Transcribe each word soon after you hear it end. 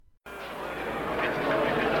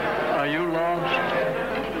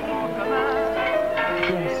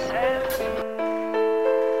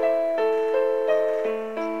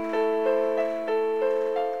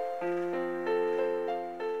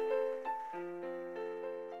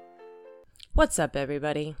What's up,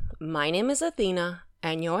 everybody? My name is Athena,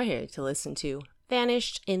 and you're here to listen to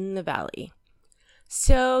Vanished in the Valley.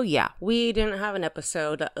 So, yeah, we didn't have an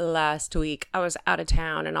episode last week. I was out of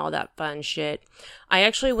town and all that fun shit. I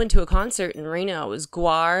actually went to a concert in Reno. It was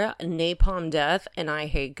Gwar, Napalm Death, and I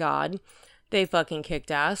Hate God. They fucking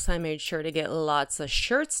kicked ass. I made sure to get lots of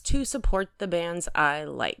shirts to support the bands I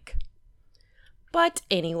like. But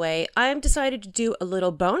anyway, I've decided to do a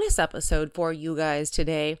little bonus episode for you guys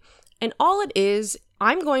today. And all it is,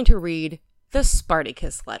 I'm going to read the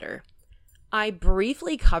Spartacus letter. I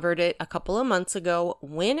briefly covered it a couple of months ago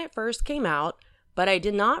when it first came out, but I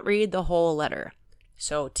did not read the whole letter.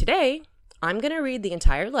 So today, I'm going to read the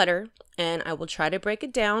entire letter, and I will try to break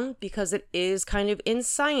it down because it is kind of in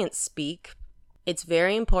science speak. It's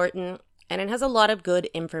very important, and it has a lot of good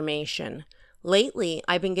information. Lately,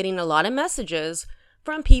 I've been getting a lot of messages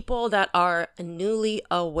from people that are newly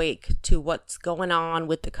awake to what's going on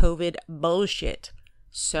with the COVID bullshit.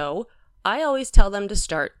 So, I always tell them to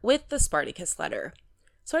start with the Spartacus letter.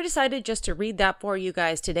 So I decided just to read that for you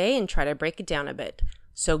guys today and try to break it down a bit.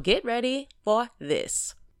 So get ready for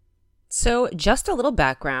this. So just a little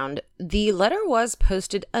background. The letter was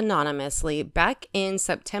posted anonymously back in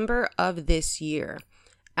September of this year.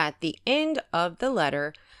 At the end of the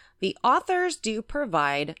letter, the authors do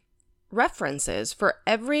provide references for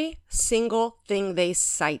every single thing they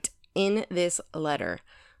cite in this letter.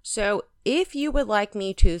 So if you would like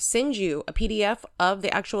me to send you a PDF of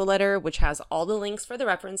the actual letter, which has all the links for the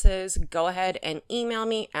references, go ahead and email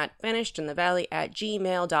me at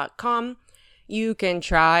vanishedinthevalley@gmail.com. You can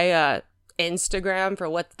try Instagram for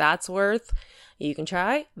what that's worth. You can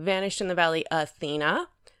try Vanished in the Valley Athena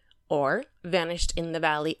or Vanished in the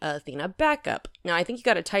Valley Athena Backup. Now, I think you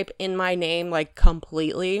got to type in my name like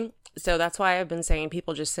completely. So that's why I've been saying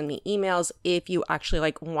people just send me emails if you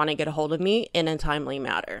actually want to get a hold of me in a timely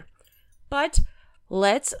manner. But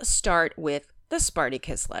let's start with the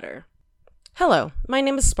Spartacus letter. Hello, my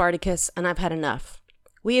name is Spartacus and I've had enough.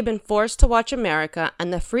 We have been forced to watch America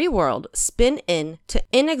and the free world spin into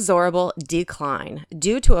inexorable decline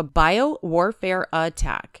due to a bio-warfare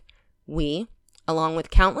attack. We, along with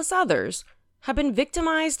countless others, have been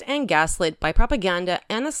victimized and gaslit by propaganda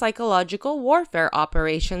and the psychological warfare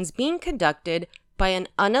operations being conducted by an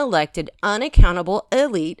unelected, unaccountable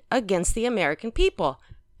elite against the American people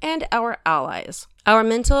and our allies. Our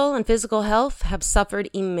mental and physical health have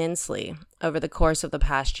suffered immensely over the course of the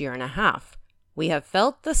past year and a half. We have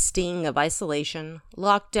felt the sting of isolation,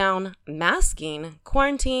 lockdown, masking,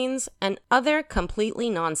 quarantines, and other completely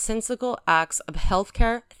nonsensical acts of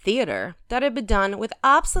healthcare theater that have been done with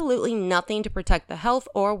absolutely nothing to protect the health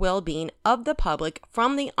or well-being of the public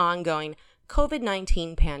from the ongoing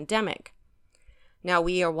COVID-19 pandemic. Now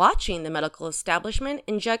we are watching the medical establishment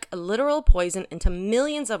inject literal poison into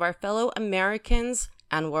millions of our fellow Americans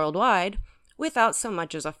and worldwide without so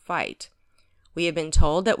much as a fight. We have been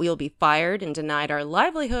told that we will be fired and denied our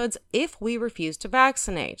livelihoods if we refuse to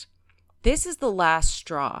vaccinate. This is the last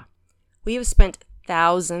straw. We have spent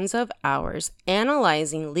thousands of hours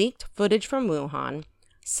analyzing leaked footage from Wuhan,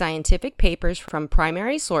 scientific papers from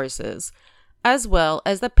primary sources, as well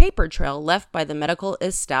as the paper trail left by the medical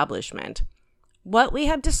establishment. What we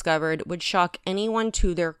have discovered would shock anyone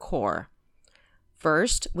to their core.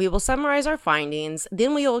 First, we will summarize our findings,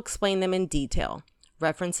 then we will explain them in detail.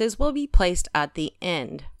 References will be placed at the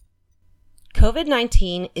end.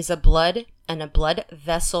 COVID-19 is a blood and a blood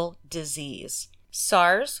vessel disease.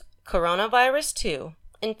 SARS, coronavirus 2,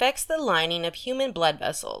 infects the lining of human blood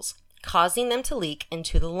vessels, causing them to leak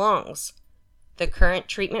into the lungs. The current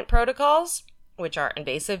treatment protocols, which are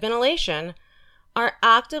invasive ventilation, are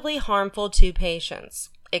actively harmful to patients,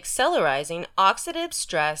 accelerating oxidative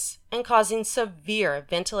stress and causing severe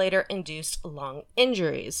ventilator-induced lung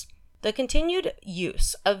injuries. The continued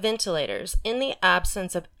use of ventilators in the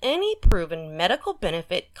absence of any proven medical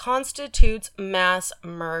benefit constitutes mass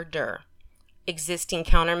murder. Existing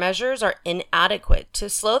countermeasures are inadequate to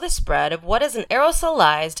slow the spread of what is an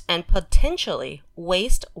aerosolized and potentially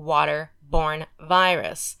wastewater-borne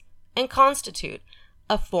virus and constitute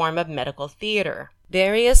a form of medical theater.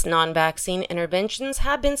 Various non-vaccine interventions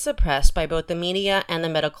have been suppressed by both the media and the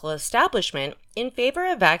medical establishment in favor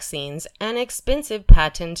of vaccines and expensive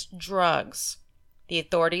patent drugs. The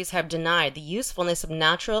authorities have denied the usefulness of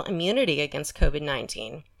natural immunity against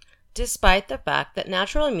COVID-19, despite the fact that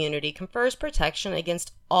natural immunity confers protection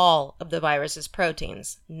against all of the virus's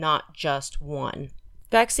proteins, not just one.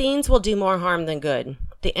 Vaccines will do more harm than good.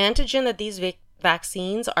 The antigen that these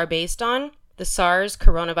vaccines are based on, the SARS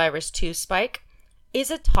coronavirus 2 spike, is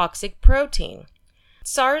a toxic protein.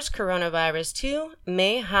 SARS coronavirus 2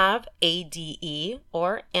 may have ADE,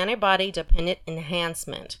 or antibody-dependent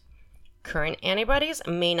enhancement. Current antibodies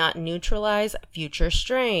may not neutralize future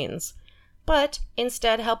strains, but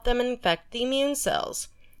instead help them infect the immune cells.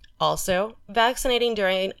 Also, vaccinating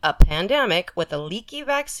during a pandemic with a leaky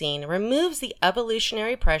vaccine removes the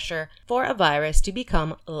evolutionary pressure for a virus to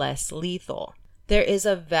become less lethal. There is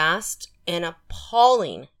a vast and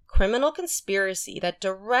appalling criminal conspiracy that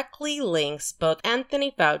directly links both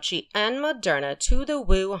Anthony Fauci and Moderna to the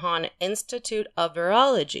Wuhan Institute of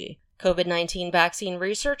Virology. COVID-19 vaccine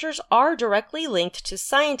researchers are directly linked to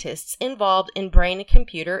scientists involved in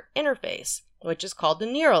brain-computer interface, which is called the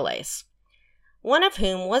Neuralase, one of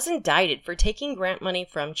whom was indicted for taking grant money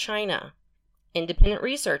from China. Independent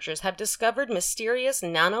researchers have discovered mysterious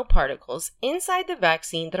nanoparticles inside the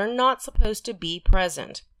vaccine that are not supposed to be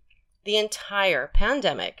present. The entire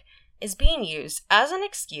pandemic is being used as an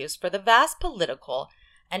excuse for the vast political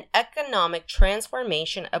and economic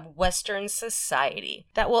transformation of Western society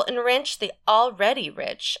that will enrich the already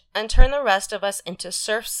rich and turn the rest of us into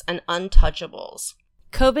serfs and untouchables.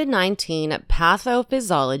 COVID-19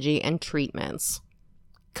 pathophysiology and treatments.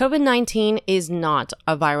 COVID-19 is not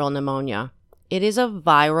a viral pneumonia. It is a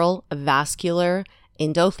viral vascular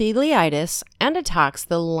endotheliitis and attacks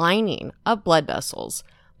the lining of blood vessels,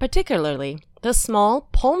 particularly the small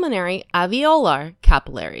pulmonary alveolar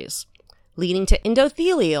capillaries, leading to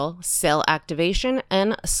endothelial cell activation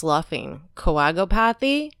and sloughing,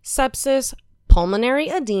 coagulopathy, sepsis, pulmonary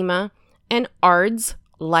edema, and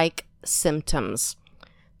ARDS-like symptoms.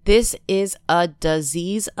 This is a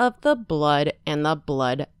disease of the blood and the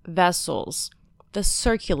blood vessels, the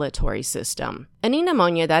circulatory system. Any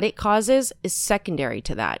pneumonia that it causes is secondary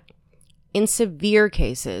to that. In severe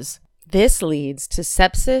cases, this leads to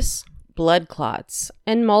sepsis, blood clots,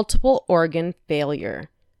 and multiple organ failure,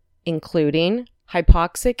 including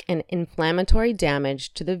hypoxic and inflammatory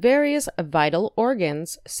damage to the various vital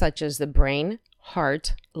organs such as the brain,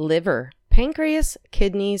 heart, liver, pancreas,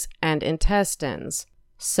 kidneys, and intestines.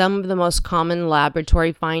 Some of the most common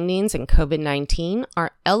laboratory findings in COVID-19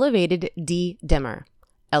 are elevated D-dimer,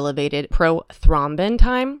 elevated prothrombin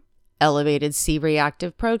time, elevated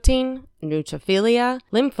C-reactive protein, neutrophilia,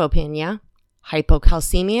 lymphopenia,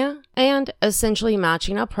 hypocalcemia, and essentially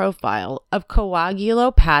matching a profile of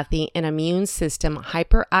coagulopathy and immune system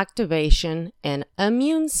hyperactivation and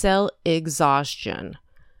immune cell exhaustion.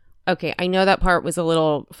 Okay, I know that part was a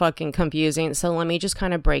little fucking confusing, so let me just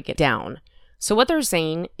kind of break it down. So what they're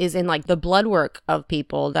saying is in like the blood work of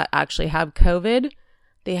people that actually have COVID,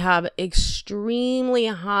 they have extremely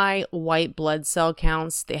high white blood cell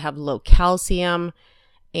counts, they have low calcium,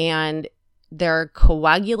 and their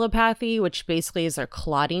coagulopathy, which basically is their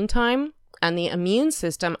clotting time, and the immune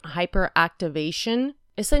system hyperactivation,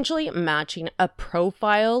 essentially matching a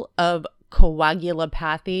profile of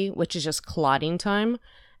coagulopathy, which is just clotting time,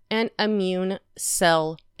 and immune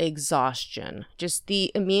cell exhaustion. Just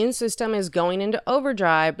the immune system is going into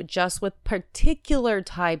overdrive just with particular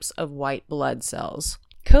types of white blood cells.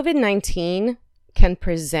 COVID-19 can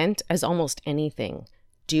present as almost anything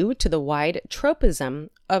due to the wide tropism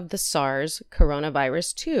of the SARS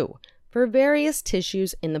coronavirus 2 for various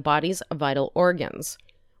tissues in the body's vital organs.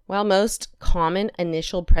 While most common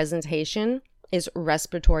initial presentation is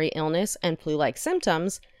respiratory illness and flu-like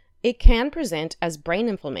symptoms, it can present as brain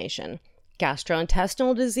inflammation,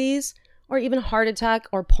 gastrointestinal disease, or even heart attack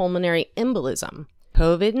or pulmonary embolism.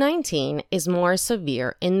 COVID-19 is more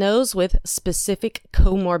severe in those with specific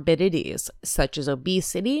comorbidities such as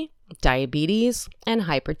obesity, diabetes, and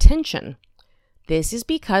hypertension. This is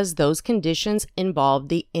because those conditions involve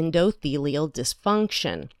the endothelial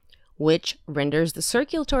dysfunction, which renders the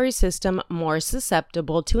circulatory system more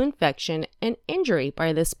susceptible to infection and injury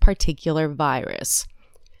by this particular virus.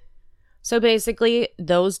 So basically,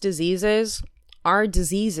 those diseases are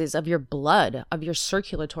diseases of your blood, of your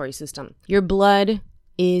circulatory system. Your blood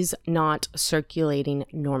is not circulating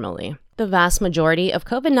normally. The vast majority of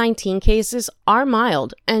COVID-19 cases are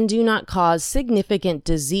mild and do not cause significant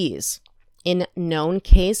disease. In known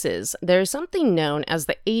cases, there is something known as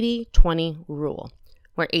the 80-20 rule,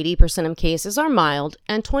 where 80% of cases are mild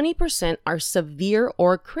and 20% are severe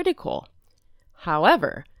or critical.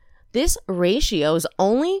 However, this ratio is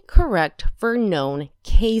only correct for known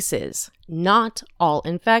cases, not all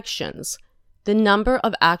infections. The number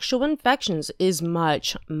of actual infections is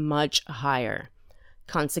much, much higher.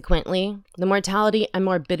 Consequently, the mortality and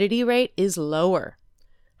morbidity rate is lower.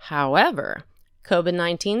 However,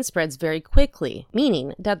 COVID-19 spreads very quickly,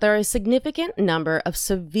 meaning that there are a significant number of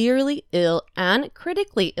severely ill and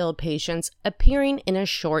critically ill patients appearing in a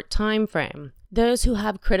short time frame. Those who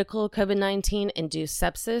have critical COVID-19 induced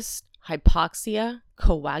sepsis, hypoxia,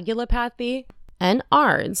 coagulopathy, and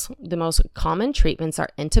ARDS, the most common treatments are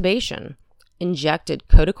intubation, injected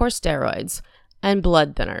corticosteroids, and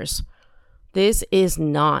blood thinners. This is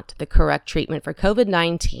not the correct treatment for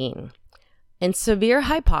COVID-19. In severe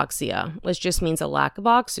hypoxia, which just means a lack of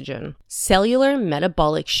oxygen, cellular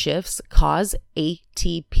metabolic shifts cause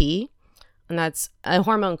ATP, and that's a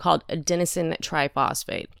hormone called adenosine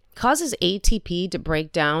triphosphate, causes ATP to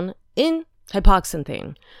break down in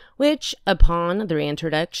hypoxanthine, which, upon the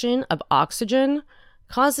reintroduction of oxygen,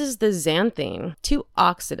 causes the xanthine to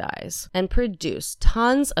oxidize and produce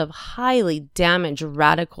tons of highly damaged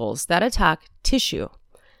radicals that attack tissue.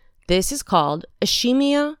 This is called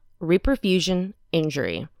ischemia reperfusion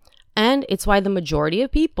injury, and it's why the majority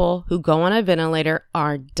of people who go on a ventilator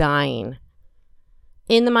are dying.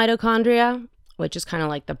 In the mitochondria, which is kind of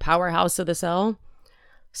like the powerhouse of the cell,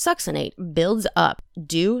 succinate builds up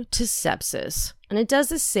due to sepsis, and it does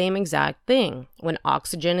the same exact thing. When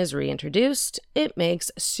oxygen is reintroduced, it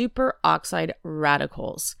makes superoxide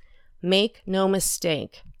radicals. Make no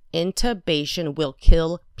mistake, intubation will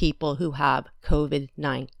kill people who have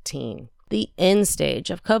COVID-19. The end stage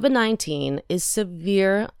of COVID-19 is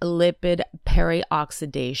severe lipid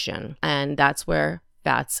perioxidation, and that's where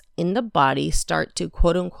fats in the body start to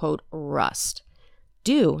quote-unquote rust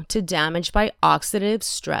due to damage by oxidative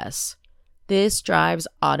stress. This drives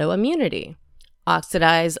autoimmunity.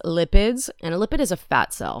 Oxidized lipids, and a lipid is a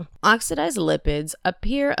fat cell. Oxidized lipids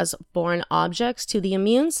appear as foreign objects to the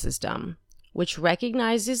immune system, which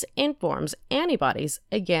recognizes and forms antibodies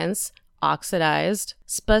against oxidized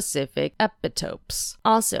specific epitopes.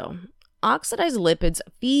 Also, oxidized lipids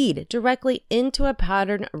feed directly into a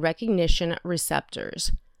pattern recognition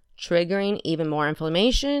receptors, triggering even more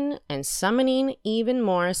inflammation and summoning even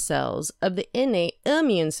more cells of the innate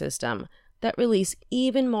immune system that release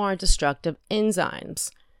even more destructive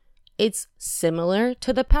enzymes. It's similar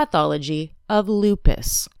to the pathology of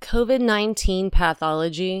lupus. COVID-19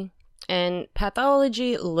 pathology, and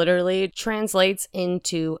pathology literally translates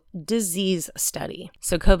into disease study.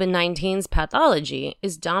 So COVID-19's pathology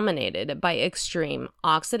is dominated by extreme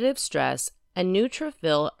oxidative stress and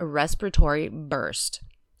neutrophil respiratory burst.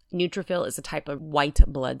 Neutrophil is a type of white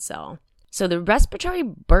blood cell. So the respiratory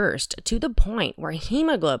burst to the point where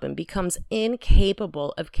hemoglobin becomes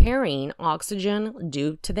incapable of carrying oxygen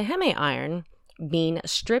due to the hemiiron being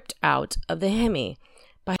stripped out of the hemi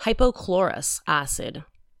by hypochlorous acid.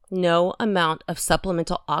 No amount of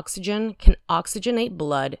supplemental oxygen can oxygenate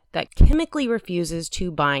blood that chemically refuses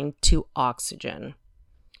to bind to oxygen.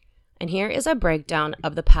 And here is a breakdown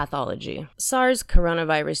of the pathology. SARS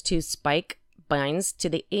coronavirus 2 spike binds to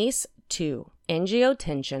the ACE2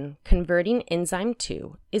 angiotensin converting enzyme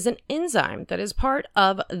 2 is an enzyme that is part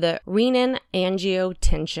of the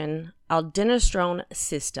renin-angiotensin aldosterone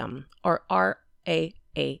system, or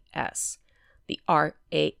RAAS. The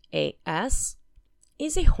RAAS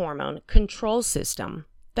is a hormone control system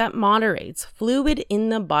that moderates fluid in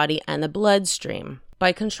the body and the bloodstream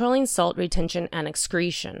by controlling salt retention and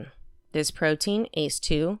excretion. This protein,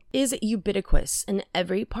 ACE2, is ubiquitous in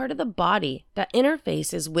every part of the body that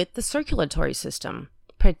interfaces with the circulatory system,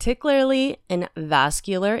 particularly in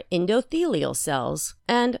vascular endothelial cells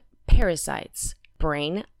and pericytes,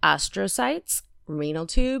 brain astrocytes, renal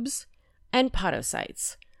tubes, and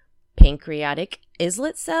podocytes, pancreatic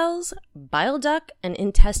islet cells, bile duct and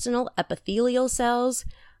intestinal epithelial cells,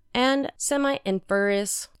 and semi-inferior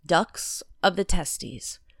ducts of the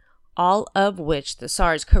testes, all of which the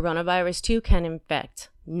SARS coronavirus 2 can infect,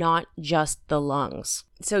 not just the lungs.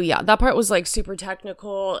 So yeah, that part was like super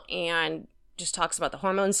technical and just talks about the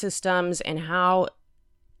hormone systems and how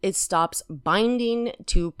it stops binding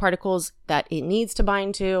to particles that it needs to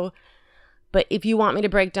bind to. But if you want me to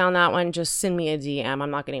break down that one, just send me a DM.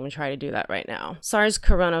 I'm not going to even try to do that right now. SARS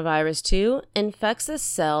coronavirus 2 infects the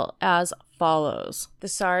cell as follows. The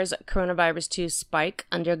SARS coronavirus 2 spike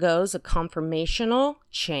undergoes a conformational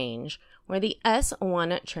change where the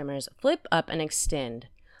S1 trimers flip up and extend,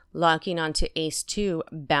 locking onto ACE2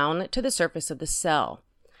 bound to the surface of the cell.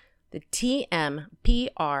 The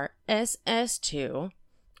TMPRSS2,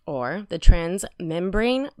 or the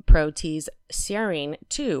transmembrane protease serine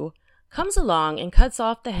 2, comes along and cuts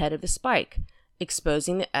off the head of the spike,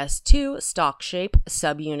 exposing the S2 stalk-shaped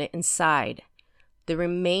subunit inside. The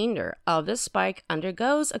remainder of the spike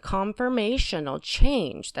undergoes a conformational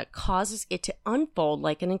change that causes it to unfold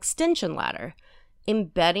like an extension ladder,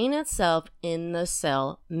 embedding itself in the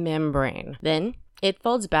cell membrane. Then it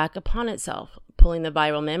folds back upon itself, pulling the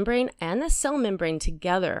viral membrane and the cell membrane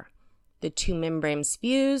together. The two membranes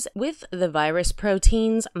fuse, with the virus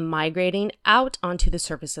proteins migrating out onto the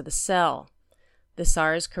surface of the cell. The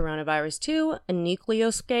SARS coronavirus 2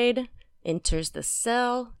 nucleoside enters the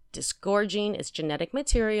cell, disgorging its genetic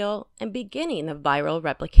material and beginning the viral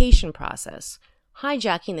replication process,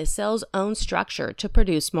 hijacking the cell's own structure to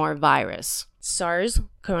produce more virus. SARS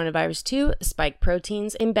coronavirus 2 spike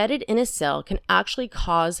proteins embedded in a cell can actually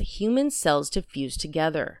cause human cells to fuse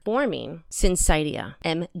together, forming syncytia,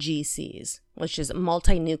 MGCs, which is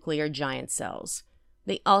multinuclear giant cells.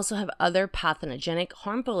 They also have other pathogenic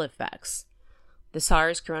harmful effects. The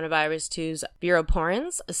SARS coronavirus 2's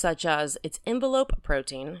viroporins, such as its envelope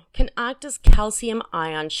protein, can act as calcium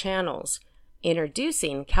ion channels,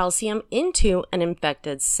 introducing calcium into an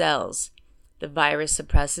infected cells. The virus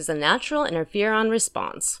suppresses a natural interferon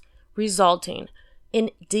response, resulting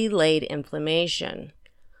in delayed inflammation.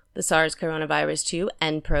 The SARS coronavirus 2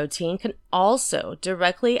 N protein can also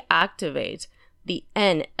directly activate the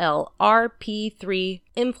NLRP3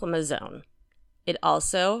 inflammasome. It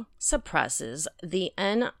also suppresses the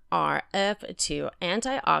NRF2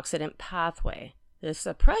 antioxidant pathway. The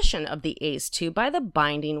suppression of the ACE2 by the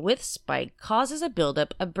binding with spike causes a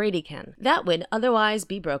buildup of bradykinin that would otherwise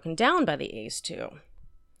be broken down by the ACE2.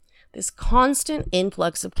 This constant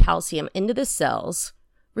influx of calcium into the cells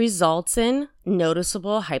results in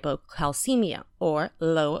noticeable hypocalcemia, or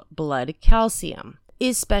low blood calcium,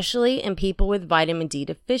 especially in people with vitamin D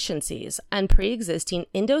deficiencies and pre-existing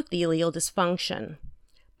endothelial dysfunction.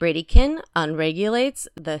 Bradykinin unregulates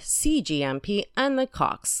the cGMP and the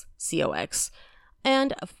COX,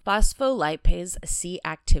 and phospholipase C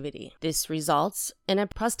activity. This results in a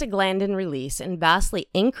prostaglandin release and vastly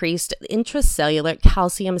increased intracellular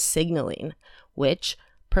calcium signaling, which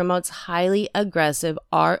promotes highly aggressive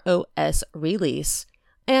ROS release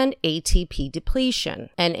and ATP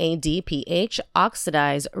depletion. NADPH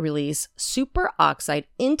oxidize release superoxide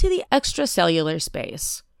into the extracellular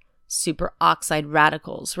space. Superoxide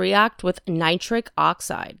radicals react with nitric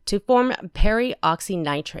oxide to form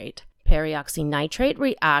peroxynitrate. Peroxynitrate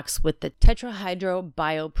reacts with the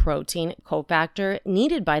tetrahydrobioprotein cofactor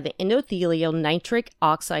needed by the endothelial nitric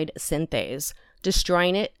oxide synthase,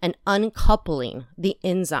 destroying it and uncoupling the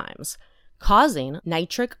enzymes, causing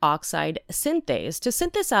nitric oxide synthase to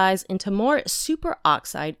synthesize into more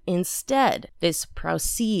superoxide instead. This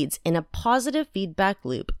proceeds in a positive feedback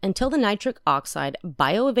loop until the nitric oxide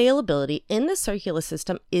bioavailability in the circular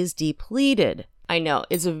system is depleted. I know,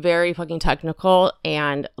 it's very fucking technical,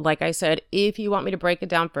 and like I said, if you want me to break it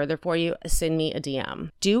down further for you, send me a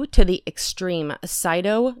DM. Due to the extreme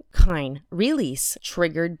cytokine release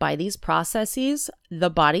triggered by these processes, the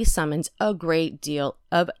body summons a great deal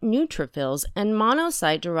of neutrophils and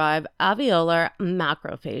monocyte-derived alveolar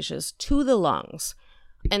macrophages to the lungs.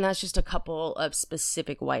 And that's just a couple of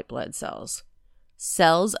specific white blood cells.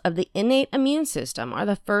 Cells of the innate immune system are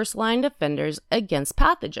the first-line defenders against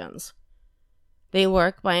pathogens. They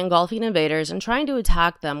work by engulfing invaders and trying to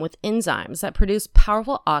attack them with enzymes that produce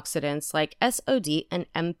powerful oxidants like SOD and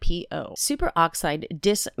MPO. Superoxide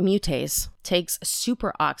dismutase takes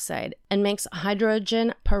superoxide and makes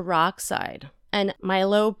hydrogen peroxide, and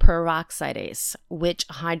myeloperoxidase, which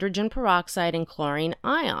hydrogen peroxide and chlorine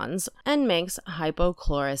ions, and makes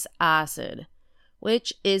hypochlorous acid,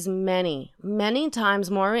 which is many, many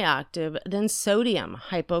times more reactive than sodium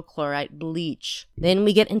hypochlorite bleach. Then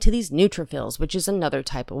we get into these neutrophils, which is another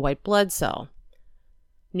type of white blood cell.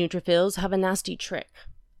 Neutrophils have a nasty trick.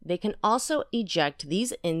 They can also eject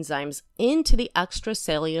these enzymes into the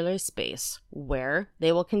extracellular space, where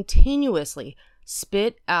they will continuously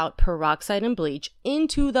spit out peroxide and bleach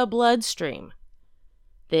into the bloodstream.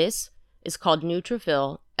 This is called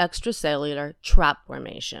neutrophil extracellular trap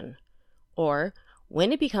formation, or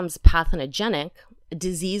when it becomes pathogenic,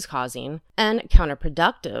 disease-causing, and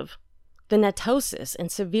counterproductive, the netosis in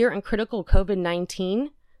severe and critical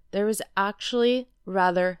COVID-19, there is actually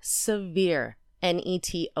rather severe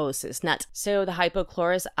netosis. So the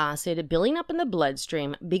hypochlorous acid building up in the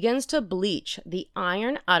bloodstream begins to bleach the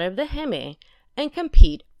iron out of the heme and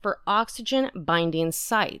compete for oxygen-binding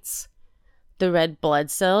sites. The red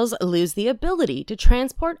blood cells lose the ability to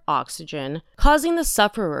transport oxygen, causing the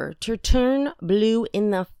sufferer to turn blue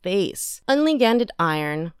in the face. Unliganded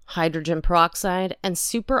iron, hydrogen peroxide, and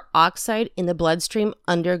superoxide in the bloodstream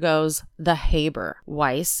undergoes the Haber,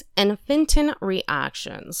 Weiss, and Fenton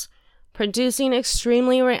reactions, producing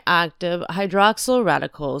extremely reactive hydroxyl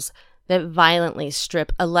radicals that violently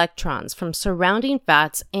strip electrons from surrounding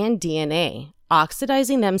fats and DNA,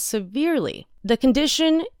 oxidizing them severely. The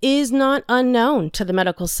condition is not unknown to the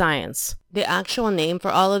medical science. The actual name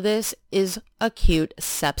for all of this is acute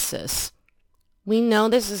sepsis. We know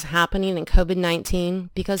this is happening in COVID-19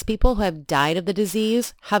 because people who have died of the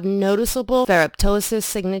disease have noticeable ferroptosis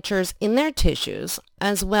signatures in their tissues,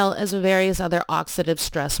 as well as various other oxidative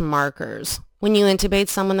stress markers. When you intubate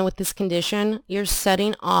someone with this condition, you're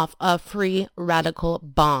setting off a free radical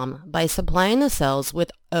bomb by supplying the cells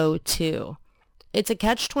with O2. It's a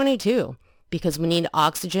catch-22 because we need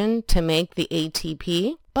oxygen to make the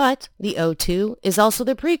ATP, but the O2 is also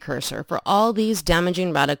the precursor for all these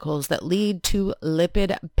damaging radicals that lead to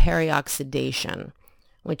lipid perioxidation,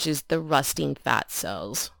 which is the rusting fat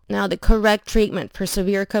cells. Now, the correct treatment for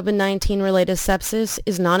severe COVID-19 related sepsis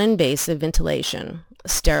is non-invasive ventilation,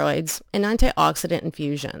 steroids, and antioxidant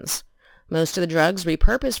infusions. Most of the drugs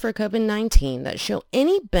repurposed for COVID-19 that show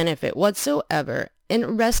any benefit whatsoever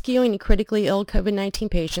in rescuing critically ill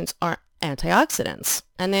COVID-19 patients are antioxidants.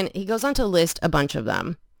 And then he goes on to list a bunch of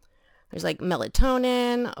them. There's like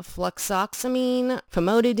melatonin, fluoxamine,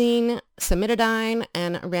 famotidine, cimetidine,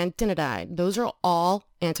 and ranitidine. Those are all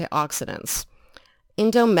antioxidants.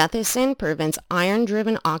 Indomethacin prevents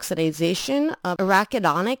iron-driven oxidation of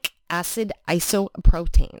arachidonic acid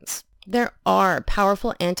isoproteins. There are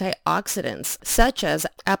powerful antioxidants, such as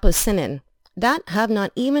apocynin, that have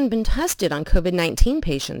not even been tested on COVID-19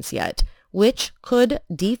 patients yet, which could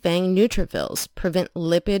defang neutrophils, prevent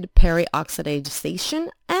lipid perioxidation,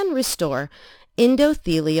 and restore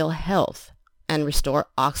endothelial health, and restore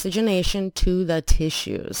oxygenation to the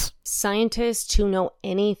tissues. Scientists who know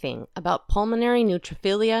anything about pulmonary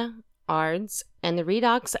neutrophilia, ARDS, and the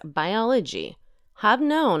redox biology have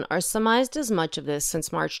known or surmised as much of this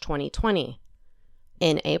since March 2020.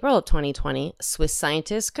 In April of 2020, Swiss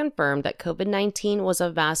scientists confirmed that COVID-19 was a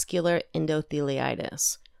vascular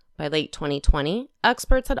endotheliitis. By late 2020,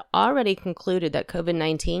 experts had already concluded that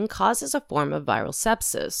COVID-19 causes a form of viral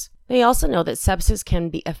sepsis. They also know that sepsis can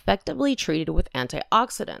be effectively treated with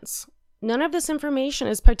antioxidants. None of this information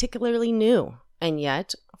is particularly new, and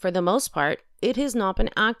yet, for the most part, it has not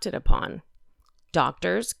been acted upon.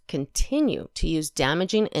 Doctors continue to use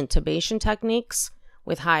damaging intubation techniques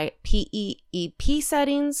with high PEEP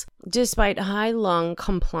settings, despite high lung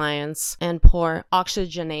compliance and poor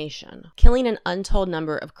oxygenation, killing an untold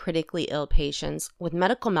number of critically ill patients with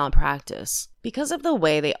medical malpractice. Because of the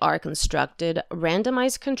way they are constructed,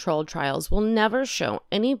 randomized controlled trials will never show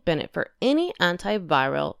any benefit for any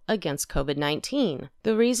antiviral against COVID-19.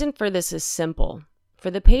 The reason for this is simple. For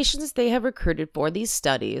the patients they have recruited for these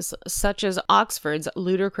studies, such as Oxford's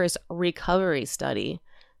ludicrous recovery study,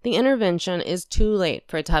 the intervention is too late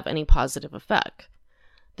for it to have any positive effect.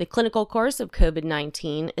 The clinical course of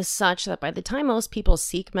COVID-19 is such that by the time most people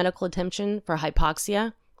seek medical attention for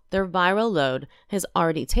hypoxia, their viral load has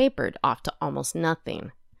already tapered off to almost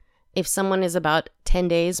nothing. If someone is about 10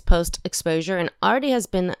 days post-exposure and already has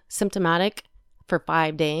been symptomatic for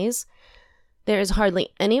 5 days, there is hardly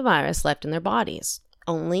any virus left in their bodies,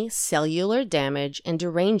 only cellular damage and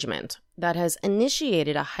derangement that has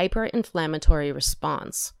initiated a hyperinflammatory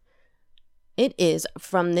response. It is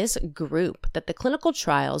from this group that the clinical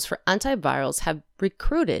trials for antivirals have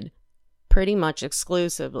recruited pretty much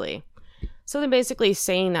exclusively. So they're basically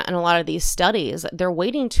saying that in a lot of these studies, they're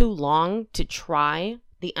waiting too long to try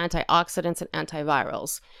the antioxidants and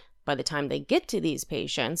antivirals. By the time they get to these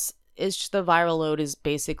patients, it's just the viral load is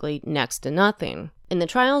basically next to nothing. In the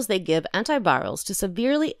trials, they give antivirals to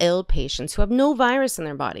severely ill patients who have no virus in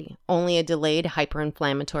their body, only a delayed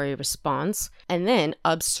hyperinflammatory response, and then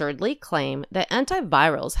absurdly claim that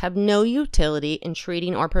antivirals have no utility in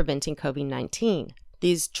treating or preventing COVID-19.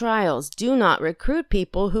 These trials do not recruit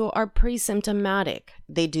people who are pre-symptomatic.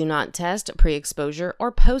 They do not test pre-exposure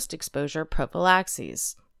or post-exposure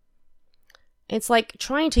prophylaxis. It's like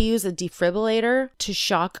trying to use a defibrillator to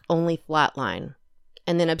shock only flatline,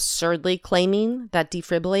 and then absurdly claiming that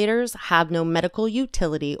defibrillators have no medical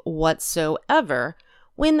utility whatsoever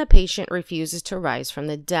when the patient refuses to rise from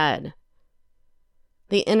the dead.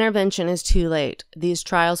 The intervention is too late. These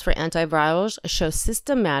trials for antivirals show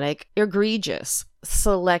systematic, egregious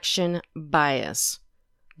selection bias.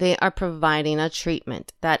 They are providing a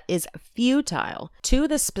treatment that is futile to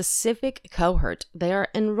the specific cohort they are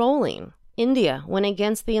enrolling. India went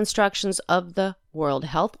against the instructions of the World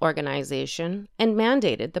Health Organization and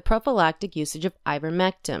mandated the prophylactic usage of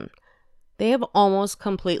ivermectin. They have almost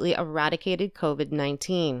completely eradicated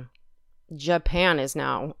COVID-19. Japan is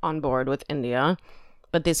now on board with India,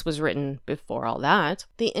 but this was written before all that.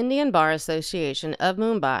 The Indian Bar Association of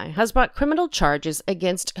Mumbai has brought criminal charges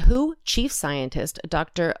against WHO chief scientist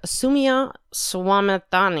Dr. Soumya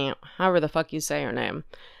Swaminathan, however the fuck you say her name,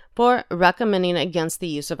 for recommending against the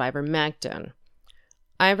use of ivermectin.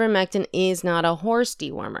 Ivermectin is not a horse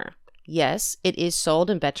dewormer. Yes, it is sold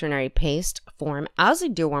in veterinary paste form as a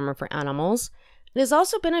dewormer for animals. It has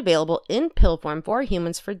also been available in pill form for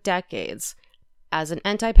humans for decades as an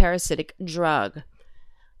antiparasitic drug.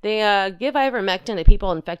 They give ivermectin to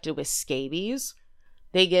people infected with scabies.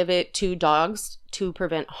 They give it to dogs to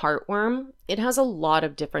prevent heartworm. It has a lot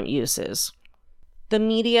of different uses. The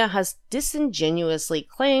media has disingenuously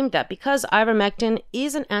claimed that because ivermectin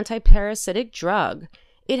is an antiparasitic drug,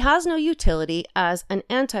 it has no utility as an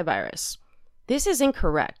antivirus. This is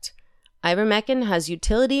incorrect. Ivermectin has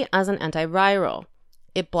utility as an antiviral.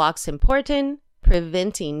 It blocks importin,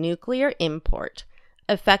 preventing nuclear import,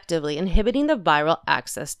 effectively inhibiting the viral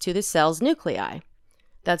access to the cell's nuclei.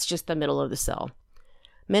 That's just the middle of the cell.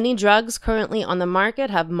 Many drugs currently on the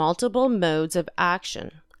market have multiple modes of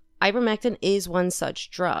action. Ivermectin is one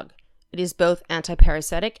such drug. It is both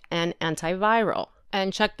antiparasitic and antiviral.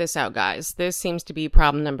 And check this out, guys. This seems to be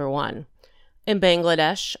problem number one. In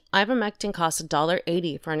Bangladesh, ivermectin costs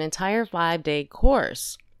 $1.80 for an entire 5-day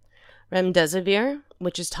course. Remdesivir,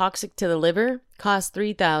 which is toxic to the liver, costs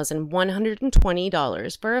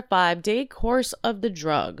 $3,120 for a 5-day course of the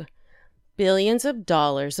drug. Billions of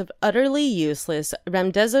dollars of utterly useless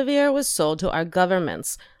remdesivir was sold to our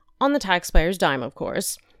governments, on the taxpayers' dime, of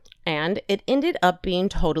course, and it ended up being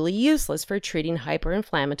totally useless for treating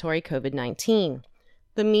hyperinflammatory COVID-19.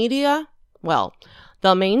 The media, well,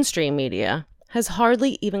 the mainstream media, has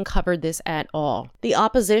hardly even covered this at all. The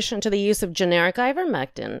opposition to the use of generic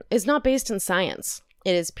ivermectin is not based in science.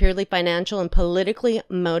 It is purely financial and politically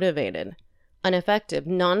motivated. An effective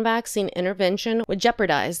non-vaccine intervention would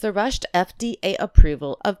jeopardize the rushed FDA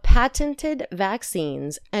approval of patented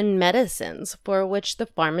vaccines and medicines for which the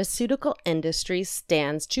pharmaceutical industry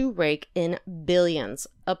stands to rake in billions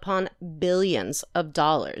upon billions of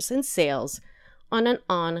dollars in sales on an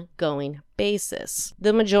ongoing basis.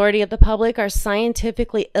 The majority of the public are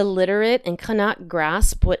scientifically illiterate and cannot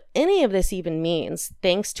grasp what any of this even means,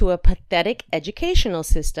 thanks to a pathetic educational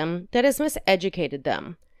system that has miseducated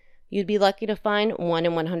them. You'd be lucky to find 1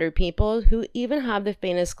 in 100 people who even have the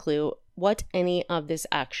faintest clue what any of this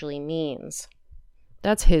actually means.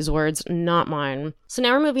 That's his words, not mine. So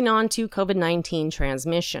now we're moving on to COVID-19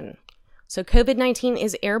 transmission. So COVID-19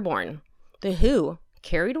 is airborne. The WHO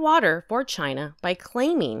carried water for China by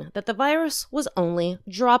claiming that the virus was only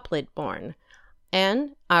droplet-borne.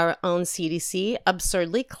 And our own CDC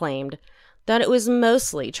absurdly claimed that it was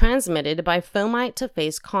mostly transmitted by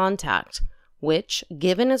fomite-to-face contact, which,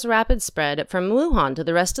 given its rapid spread from Wuhan to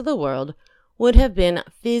the rest of the world, would have been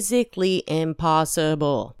physically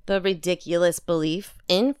impossible. The ridiculous belief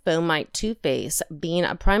in fomite-to-face being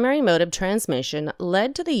a primary mode of transmission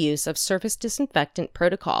led to the use of surface disinfectant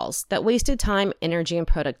protocols that wasted time, energy, and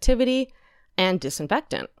productivity, and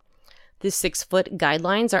disinfectant. The 6-foot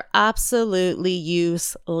guidelines are absolutely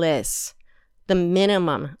useless. The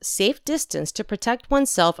minimum safe distance to protect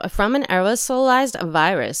oneself from an aerosolized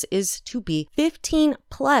virus is to be 15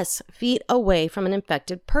 plus feet away from an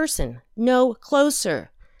infected person, no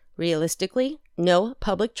closer. Realistically, no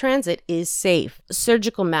public transit is safe.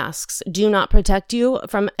 Surgical masks do not protect you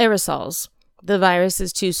from aerosols. The virus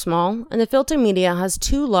is too small, and the filter media has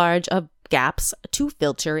too large of gaps to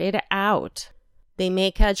filter it out. They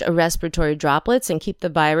may catch respiratory droplets and keep the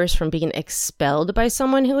virus from being expelled by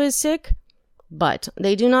someone who is sick, but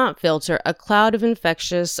they do not filter a cloud of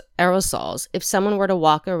infectious aerosols if someone were to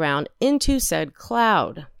walk around into said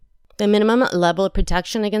cloud. The minimum level of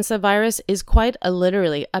protection against the virus is quite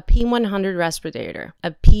literally a P100 respirator,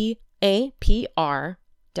 a PAPR-CAPR,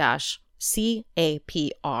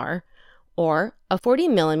 or a 40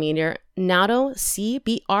 millimeter NATO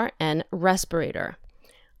CBRN respirator,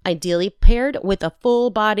 ideally paired with a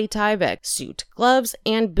full-body Tyvek suit, gloves,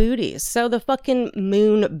 and booties. So the fucking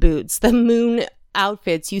moon boots, the moon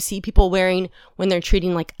outfits you see people wearing when they're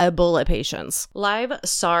treating like Ebola patients. Live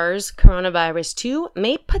SARS coronavirus 2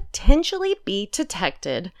 may potentially be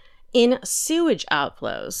detected in sewage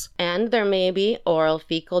outflows, and there may be oral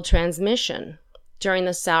fecal transmission. During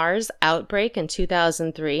the SARS outbreak in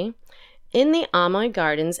 2003, in the Amoy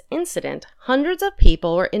Gardens incident, hundreds of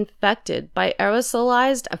people were infected by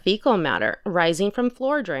aerosolized fecal matter rising from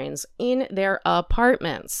floor drains in their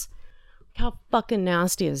apartments. How fucking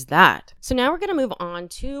nasty is that? So now we're going to move on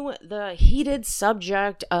to the heated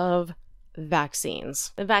subject of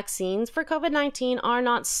vaccines. The vaccines for COVID-19 are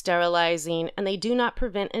not sterilizing, and they do not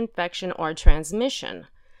prevent infection or transmission.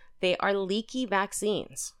 They are leaky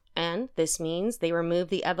vaccines. And this means they remove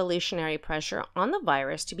the evolutionary pressure on the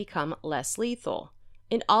virus to become less lethal.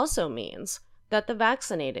 It also means that the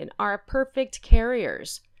vaccinated are perfect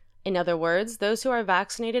carriers. In other words, those who are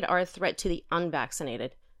vaccinated are a threat to the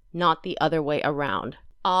unvaccinated, not the other way around.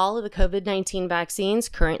 All of the COVID-19 vaccines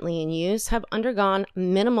currently in use have undergone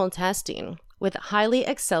minimal testing with highly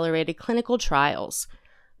accelerated clinical trials.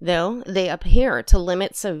 Though they appear to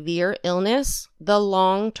limit severe illness, the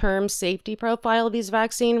long-term safety profile of these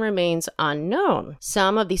vaccines remains unknown.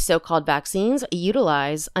 Some of these so-called vaccines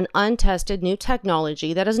utilize an untested new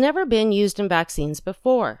technology that has never been used in vaccines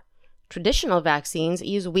before. Traditional vaccines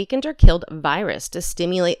use weakened or killed virus to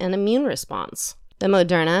stimulate an immune response. The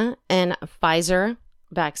Moderna and Pfizer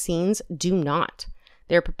vaccines do not.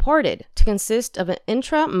 They're purported to consist of an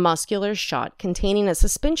intramuscular shot containing a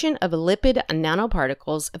suspension of lipid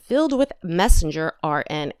nanoparticles filled with messenger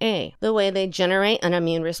RNA. The way they generate an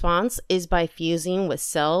immune response is by fusing with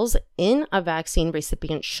cells in a vaccine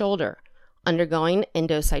recipient's shoulder, undergoing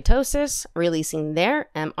endocytosis, releasing their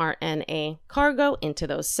mRNA cargo into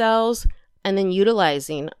those cells, and then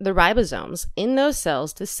utilizing the ribosomes in those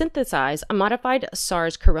cells to synthesize a modified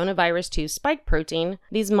SARS coronavirus 2 spike protein.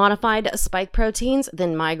 These modified spike proteins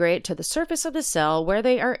then migrate to the surface of the cell where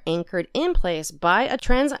they are anchored in place by a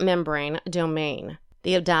transmembrane domain.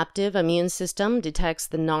 The adaptive immune system detects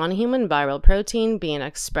the non-human viral protein being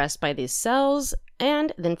expressed by these cells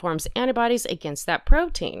and then forms antibodies against that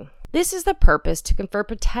protein. This is the purpose to confer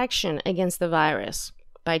protection against the virus,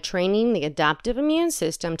 by training the adaptive immune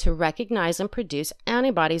system to recognize and produce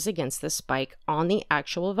antibodies against the spike on the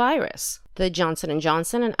actual virus. The Johnson &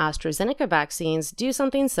 Johnson and AstraZeneca vaccines do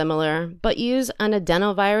something similar, but use an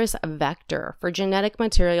adenovirus vector for genetic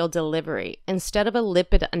material delivery instead of a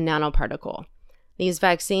lipid nanoparticle. These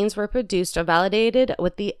vaccines were produced or validated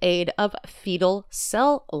with the aid of fetal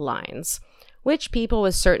cell lines, which people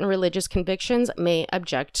with certain religious convictions may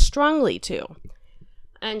object strongly to.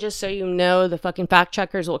 And just so you know, the fucking fact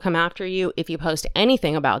checkers will come after you if you post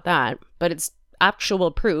anything about that. But it's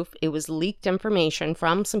actual proof. It was leaked information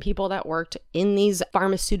from some people that worked in these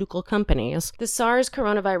pharmaceutical companies. The SARS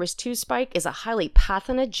coronavirus 2 spike is a highly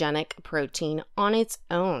pathogenic protein on its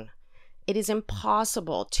own. It is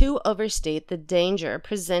impossible to overstate the danger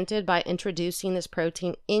presented by introducing this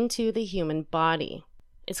protein into the human body.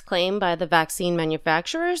 It's claimed by the vaccine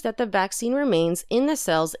manufacturers that the vaccine remains in the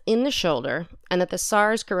cells in the shoulder and that the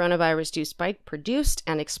SARS coronavirus 2 spike produced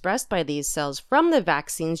and expressed by these cells from the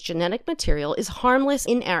vaccine's genetic material is harmless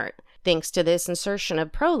inert, thanks to this insertion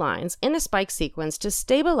of prolines in the spike sequence to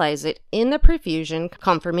stabilize it in the perfusion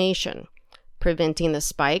conformation, preventing the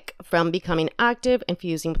spike from becoming active and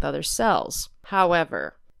fusing with other cells.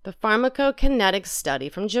 However, the pharmacokinetics study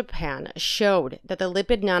from Japan showed that the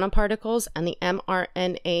lipid nanoparticles and the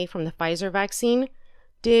mRNA from the Pfizer vaccine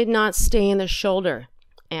did not stay in the shoulder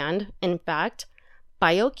and, in fact,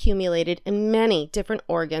 bioaccumulated in many different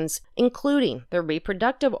organs, including the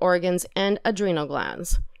reproductive organs and adrenal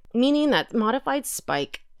glands, meaning that modified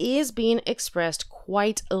spike is being expressed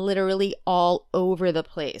quite literally all over the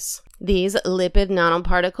place. These lipid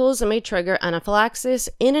nanoparticles may trigger anaphylaxis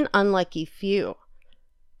in an unlucky few.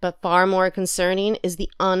 But far more concerning is the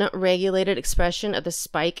unregulated expression of the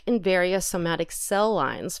spike in various somatic cell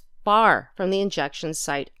lines far from the injection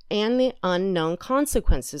site and the unknown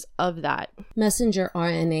consequences of that. Messenger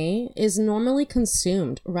RNA is normally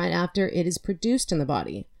consumed right after it is produced in the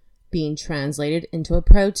body, being translated into a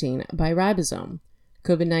protein by ribosome.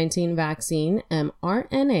 COVID-19 vaccine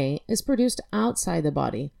mRNA is produced outside the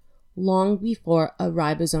body long before a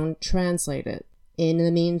ribosome translates it. In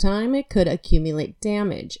the meantime, it could accumulate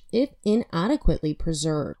damage if inadequately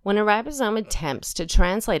preserved. When a ribosome attempts to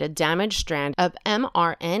translate a damaged strand of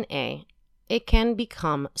mRNA, it can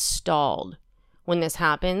become stalled. When this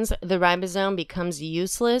happens, the ribosome becomes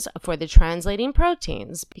useless for the translating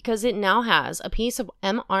proteins because it now has a piece of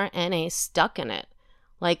mRNA stuck in it,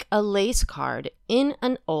 like a lace card in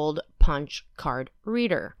an old punch card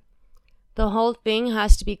reader. The whole thing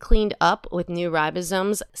has to be cleaned up with new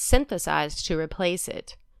ribosomes synthesized to replace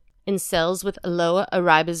it. In cells with low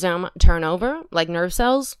ribosome turnover, like nerve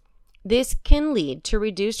cells, this can lead to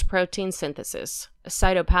reduced protein synthesis,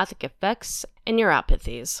 cytopathic effects, and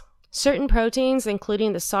neuropathies. Certain proteins,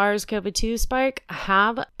 including the SARS-CoV-2 spike,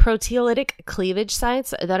 have proteolytic cleavage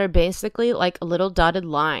sites that are basically like little dotted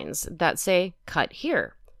lines that say, "cut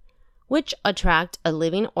here," which attract a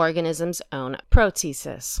living organism's own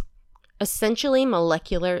proteases, essentially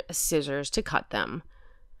molecular scissors to cut them.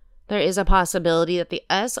 There is a possibility that the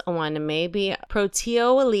S1 may be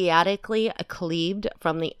proteolytically cleaved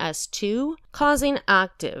from the S2, causing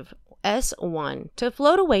active S1 to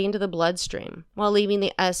float away into the bloodstream, while leaving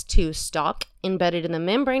the S2 stalk embedded in the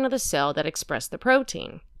membrane of the cell that expressed the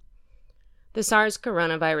protein. The SARS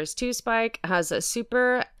coronavirus 2 spike has a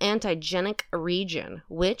super antigenic region,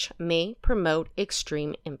 which may promote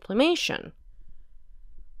extreme inflammation.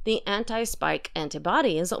 The anti-spike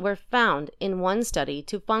antibodies were found in one study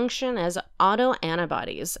to function as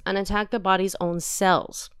autoantibodies and attack the body's own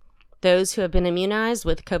cells. Those who have been immunized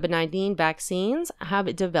with COVID-19 vaccines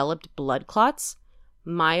have developed blood clots,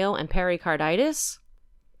 myo and pericarditis,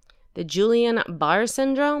 the Guillain-Barré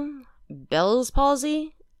syndrome, Bell's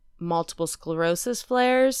palsy, multiple sclerosis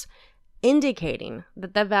flares, indicating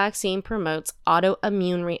that the vaccine promotes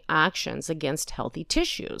autoimmune reactions against healthy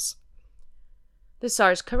tissues. The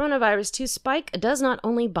SARS coronavirus 2 spike does not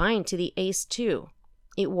only bind to the ACE2.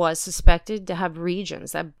 It was suspected to have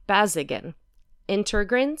regions at basigan,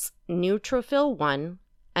 integrins, neutrophil 1,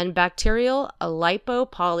 and bacterial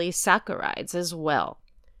lipopolysaccharides as well.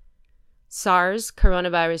 SARS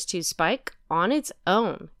coronavirus 2 spike on its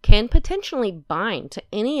own can potentially bind to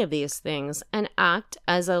any of these things and act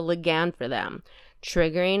as a ligand for them,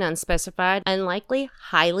 triggering unspecified and likely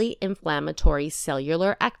highly inflammatory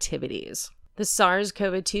cellular activities. The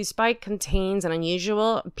SARS-CoV-2 spike contains an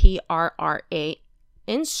unusual PRRA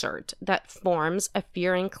insert that forms a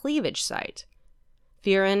furin cleavage site.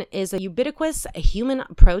 Furin is a ubiquitous human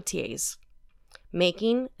protease,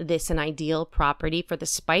 making this an ideal property for the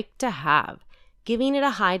spike to have, giving it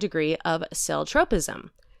a high degree of cell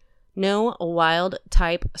tropism. No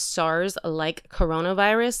wild-type SARS-like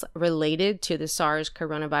coronavirus related to the SARS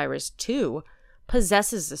coronavirus 2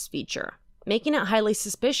 possesses this feature, making it highly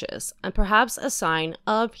suspicious and perhaps a sign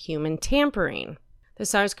of human tampering. The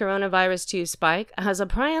SARS coronavirus 2 spike has a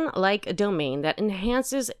prion-like domain that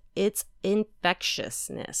enhances its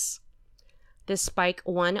infectiousness. The spike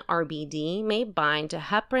 1 RBD may bind to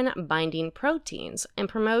heparin-binding proteins and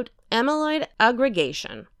promote amyloid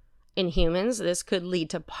aggregation. In humans, this could lead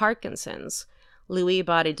to Parkinson's, Lewy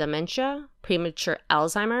body dementia, premature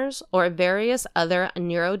Alzheimer's, or various other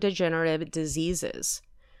neurodegenerative diseases.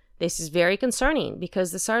 This is very concerning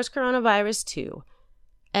because the SARS coronavirus 2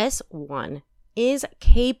 S1 is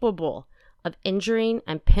capable of injuring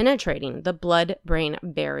and penetrating the blood-brain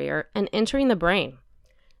barrier and entering the brain.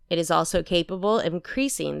 It is also capable of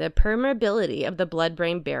increasing the permeability of the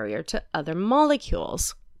blood-brain barrier to other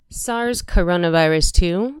molecules. SARS coronavirus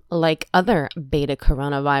 2, like other beta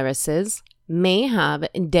coronaviruses, may have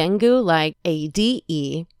dengue-like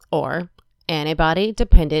ADE or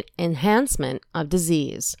antibody-dependent enhancement of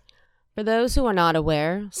disease. For those who are not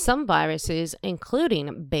aware, some viruses,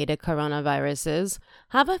 including beta coronaviruses,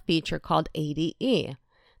 have a feature called ADE.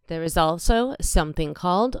 There is also something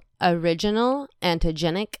called original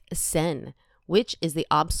antigenic sin, which is the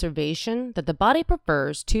observation that the body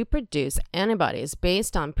prefers to produce antibodies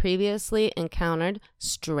based on previously encountered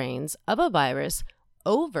strains of a virus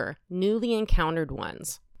over newly encountered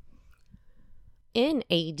ones. In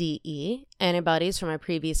ADE, antibodies from a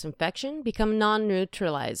previous infection become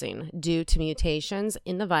non-neutralizing due to mutations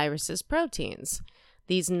in the virus's proteins.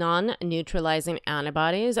 These non-neutralizing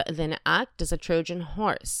antibodies then act as a Trojan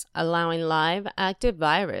horse, allowing live active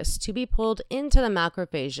virus to be pulled into the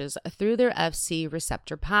macrophages through their Fc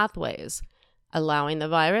receptor pathways, allowing the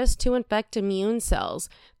virus to infect immune cells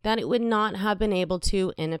that it would not have been able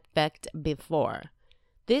to infect before.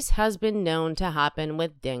 This has been known to happen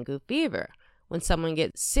with dengue fever. When someone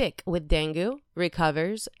gets sick with dengue,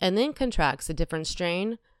 recovers, and then contracts a different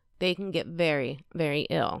strain, they can get very, very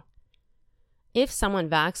ill. If someone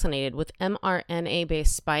vaccinated with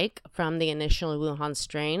mRNA-based spike from the initial Wuhan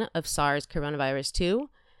strain of SARS coronavirus 2,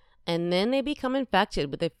 and then they become infected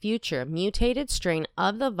with a future mutated strain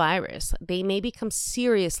of the virus, they may become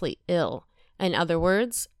seriously ill. In other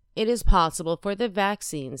words, it is possible for the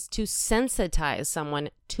vaccines to sensitize someone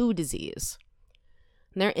to disease.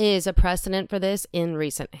 There is a precedent for this in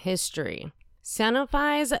recent history.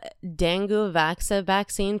 Sanofi's Dengue-Vaxa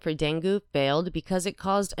vaccine for dengue failed because it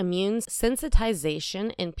caused immune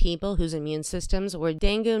sensitization in people whose immune systems were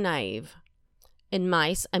dengue naive. In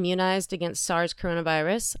mice immunized against SARS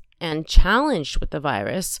coronavirus and challenged with the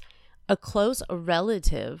virus, a close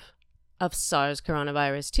relative of SARS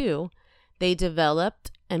coronavirus 2, they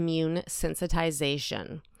developed immune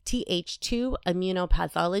sensitization, Th2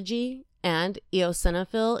 immunopathology, and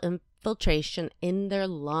eosinophil infiltration in their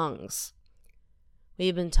lungs.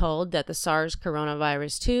 We've been told that the SARS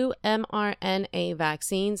coronavirus 2 mRNA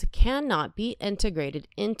vaccines cannot be integrated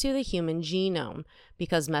into the human genome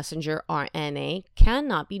because messenger RNA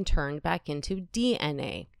cannot be turned back into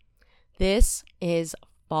DNA. This is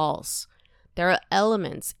false. There are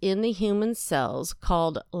elements in the human cells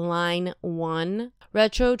called line 1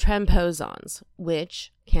 retrotransposons,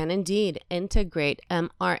 which can indeed integrate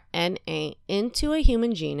mRNA into a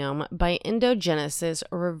human genome by endogenesis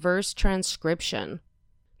or reverse transcription.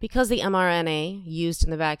 Because the mRNA used in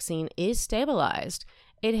the vaccine is stabilized,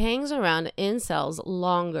 it hangs around in cells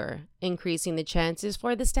longer, increasing the chances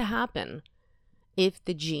for this to happen. If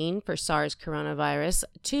the gene for SARS coronavirus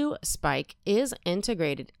 2 spike is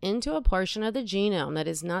integrated into a portion of the genome that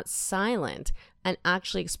is not silent and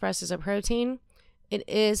actually expresses a protein, it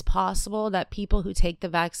is possible that people who take the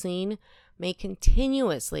vaccine may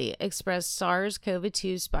continuously express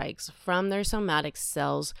SARS-CoV-2 spikes from their somatic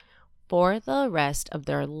cells for the rest of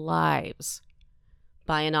their lives.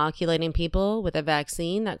 By inoculating people with a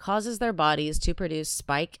vaccine that causes their bodies to produce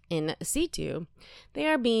spike in situ, they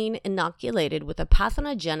are being inoculated with a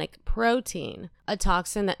pathogenic protein, a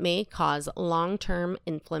toxin that may cause long-term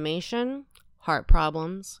inflammation, heart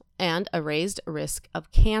problems, and a raised risk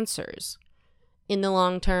of cancers. In the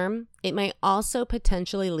long term, it may also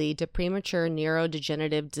potentially lead to premature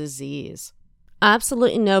neurodegenerative disease.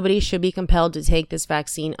 Absolutely nobody should be compelled to take this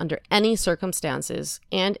vaccine under any circumstances,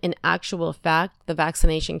 and in actual fact, the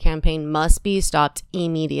vaccination campaign must be stopped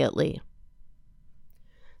immediately.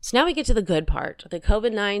 So now we get to the good part, the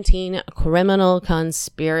COVID-19 criminal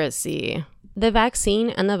conspiracy. The vaccine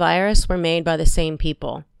and the virus were made by the same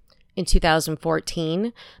people. In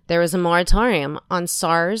 2014, there was a moratorium on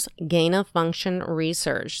SARS gain-of-function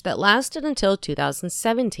research that lasted until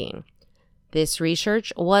 2017. This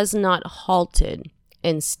research was not halted.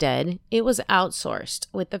 Instead, it was outsourced,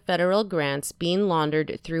 with the federal grants being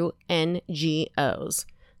laundered through NGOs,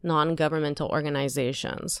 non-governmental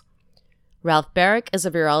organizations. Ralph Baric is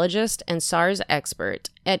a virologist and SARS expert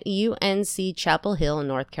at UNC Chapel Hill,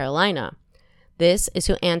 North Carolina. This is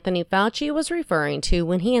who Anthony Fauci was referring to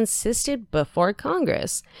when he insisted before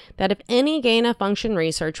Congress that if any gain-of-function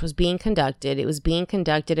research was being conducted, it was being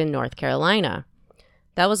conducted in North Carolina.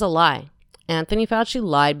 That was a lie. Anthony Fauci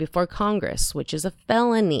lied before Congress, which is a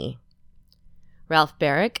felony. Ralph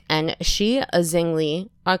Baric and Xi Zhengli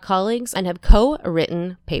are colleagues and have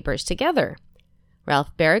co-written papers together.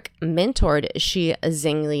 Ralph Baric mentored Xi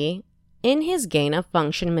Zhengli in his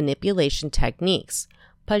gain-of-function manipulation techniques,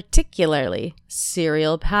 particularly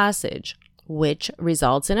serial passage, which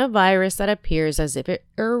results in a virus that appears as if it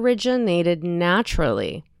originated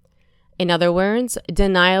naturally. In other words,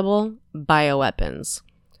 deniable bioweapons.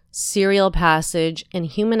 Serial passage in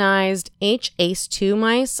humanized HACE2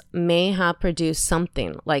 mice may have produced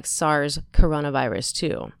something like SARS coronavirus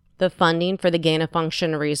 2. The funding for the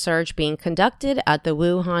gain-of-function research being conducted at the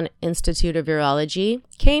Wuhan Institute of Virology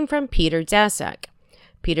came from Peter Daszak.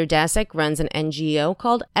 Peter Daszak runs an NGO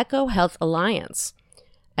called EcoHealth Alliance.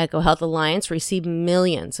 EcoHealth Alliance received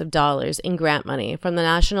millions of dollars in grant money from the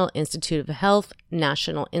National Institute of Health,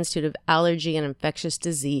 National Institute of Allergy and Infectious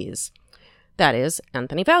Disease. That is,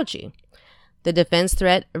 Anthony Fauci. The Defense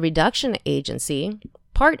Threat Reduction Agency,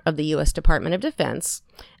 part of the U.S. Department of Defense,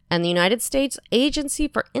 and the United States Agency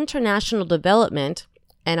for International Development,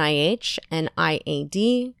 NIH and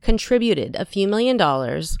IAD, contributed a few million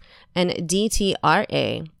dollars, and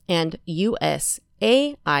DTRA and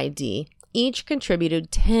USAID each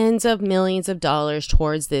contributed tens of millions of dollars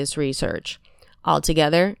towards this research.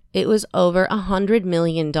 Altogether, it was over $100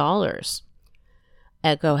 million.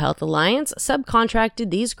 EcoHealth Alliance subcontracted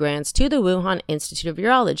these grants to the Wuhan Institute of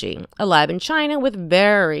Virology, a lab in China with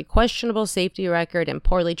very questionable safety record and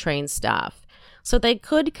poorly trained staff, so they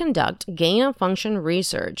could conduct gain-of-function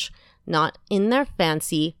research, not in their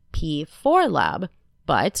fancy P4 lab,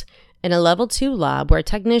 but in a level 2 lab where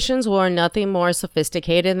technicians wore nothing more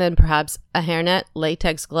sophisticated than perhaps a hairnet,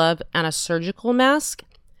 latex glove, and a surgical mask,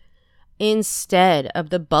 instead of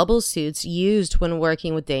the bubble suits used when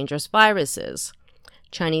working with dangerous viruses.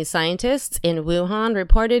 Chinese scientists in Wuhan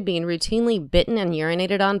reported being routinely bitten and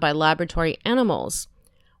urinated on by laboratory animals.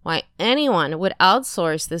 Why anyone would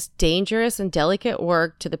outsource this dangerous and delicate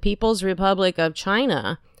work to the People's Republic of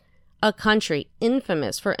China, a country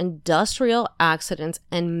infamous for industrial accidents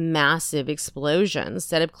and massive explosions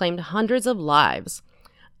that have claimed hundreds of lives,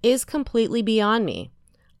 is completely beyond me,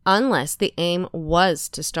 unless the aim was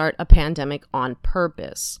to start a pandemic on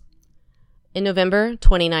purpose. In November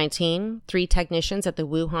 2019, 3 technicians at the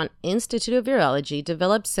Wuhan Institute of Virology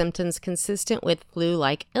developed symptoms consistent with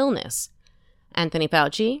flu-like illness. Anthony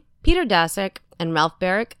Fauci, Peter Daszak, and Ralph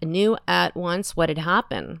Baric knew at once what had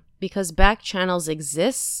happened because back channels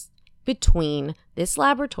exist between this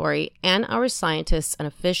laboratory and our scientists and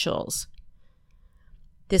officials.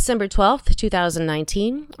 December 12,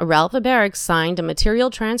 2019, Ralph Baric signed a material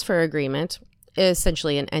transfer agreement,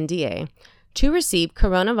 essentially an NDA, to receive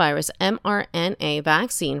coronavirus mRNA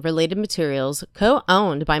vaccine-related materials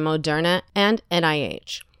co-owned by Moderna and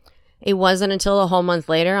NIH. It wasn't until a whole month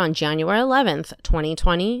later, on January 11th,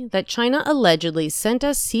 2020, that China allegedly sent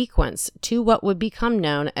a sequence to what would become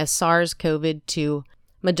known as SARS-CoV-2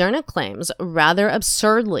 Moderna claims, rather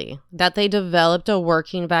absurdly, that they developed a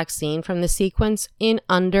working vaccine from the sequence in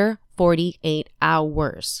under 48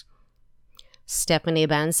 hours. Stephanie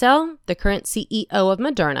Bancel, the current CEO of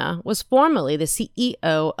Moderna, was formerly the CEO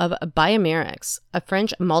of Biomerex, a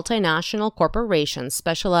French multinational corporation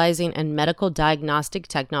specializing in medical diagnostic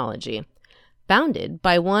technology, founded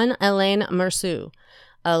by one Alain Marceau.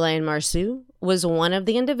 Alain Marceau was one of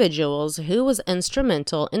the individuals who was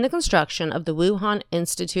instrumental in the construction of the Wuhan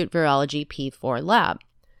Institute Virology P4 lab.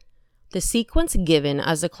 The sequence given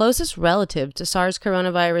as the closest relative to SARS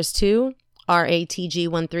coronavirus 2,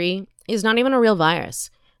 RATG13, is not even a real virus.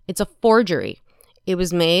 It's a forgery. It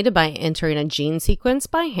was made by entering a gene sequence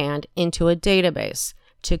by hand into a database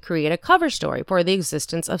to create a cover story for the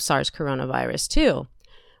existence of SARS coronavirus 2,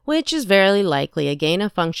 which is very likely a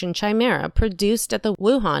gain-of-function chimera produced at the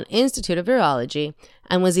Wuhan Institute of Virology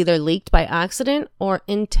and was either leaked by accident or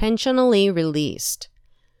intentionally released.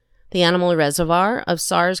 The animal reservoir of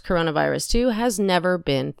SARS coronavirus 2 has never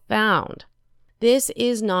been found. This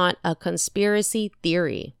is not a conspiracy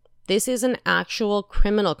theory. This is an actual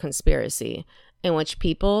criminal conspiracy in which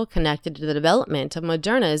people connected to the development of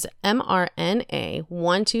Moderna's mRNA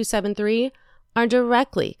 1273 are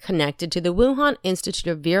directly connected to the Wuhan Institute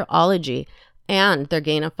of Virology and their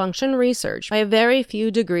gain-of-function research by very few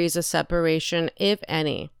degrees of separation, if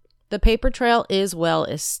any. The paper trail is well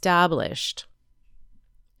established.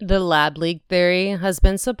 The lab leak theory has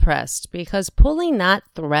been suppressed because pulling that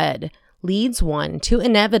thread leads one to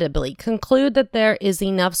inevitably conclude that there is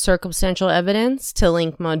enough circumstantial evidence to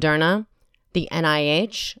link Moderna, the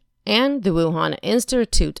NIH, and the Wuhan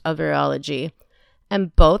Institute of Virology,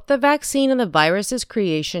 and both the vaccine and the virus's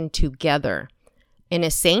creation together. In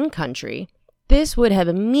a sane country, this would have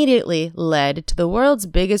immediately led to the world's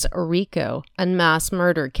biggest RICO and mass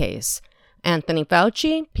murder case. Anthony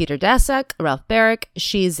Fauci, Peter Daszak, Ralph Baric,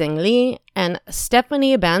 Shi Zhengli, and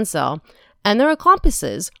Stephanie Bancel and their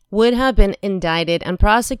accomplices would have been indicted and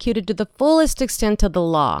prosecuted to the fullest extent of the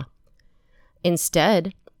law.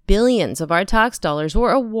 Instead, billions of our tax dollars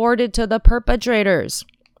were awarded to the perpetrators.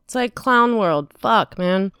 It's like Clown World. Fuck,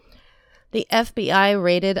 man. The FBI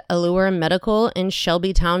raided Allure Medical in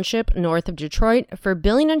Shelby Township, north of Detroit, for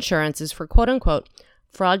billing insurances for quote-unquote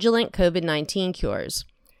fraudulent COVID-19 cures.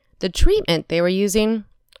 The treatment they were using?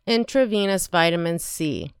 Intravenous vitamin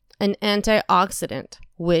C, an antioxidant,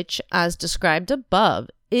 which, as described above,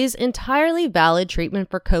 is entirely valid treatment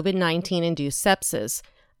for COVID-19-induced sepsis,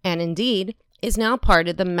 and indeed is now part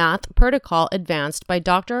of the math protocol advanced by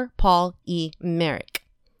Dr. Paul E. Marik.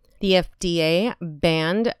 The FDA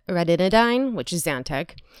banned ranitidine, which is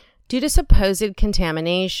Zantac, due to supposed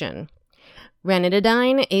contamination.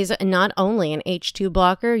 Ranitidine is not only an H2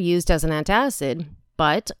 blocker used as an antacid,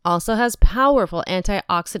 but also has powerful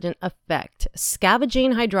antioxidant effect,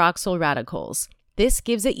 scavenging hydroxyl radicals. This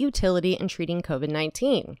gives it utility in treating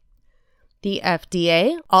COVID-19. The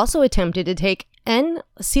FDA also attempted to take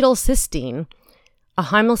N-acetylcysteine, a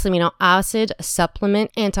harmless amino acid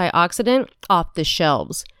supplement antioxidant, off the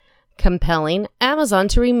shelves, compelling Amazon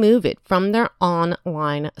to remove it from their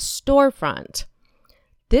online storefront.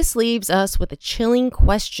 This leaves us with a chilling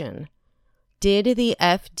question. Did the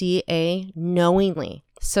FDA knowingly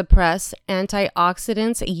suppress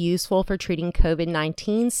antioxidants useful for treating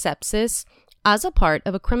COVID-19 sepsis as a part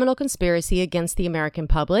of a criminal conspiracy against the American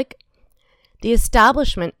public? The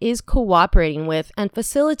establishment is cooperating with and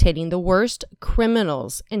facilitating the worst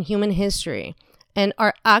criminals in human history and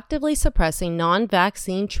are actively suppressing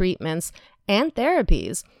non-vaccine treatments and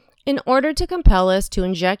therapies in order to compel us to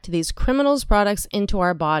inject these criminals' products into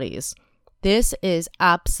our bodies. This is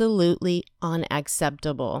absolutely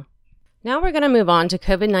unacceptable. Now we're going to move on to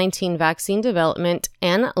COVID-19 vaccine development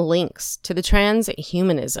and links to the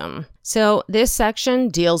transhumanism. So this section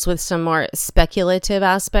deals with some more speculative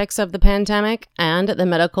aspects of the pandemic and the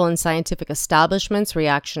medical and scientific establishment's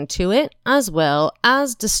reaction to it, as well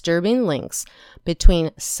as disturbing links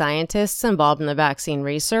between scientists involved in the vaccine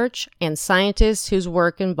research and scientists whose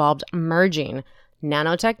work involved merging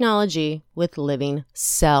nanotechnology with living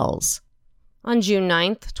cells. On June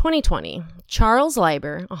 9th, 2020, Charles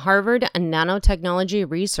Leiber, a Harvard nanotechnology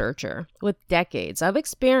researcher with decades of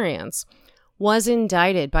experience, was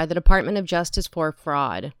indicted by the Department of Justice for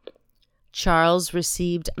fraud. Charles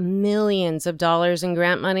received millions of dollars in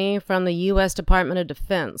grant money from the U.S. Department of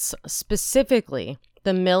Defense, specifically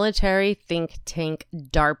the military think tank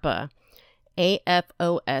DARPA,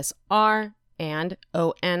 AFOSR, and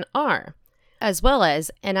ONR, as well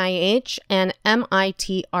as NIH and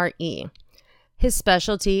MITRE. His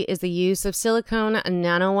specialty is the use of silicone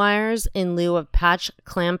nanowires in lieu of patch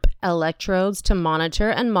clamp electrodes to monitor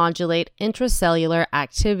and modulate intracellular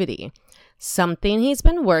activity, something he's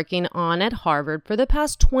been working on at Harvard for the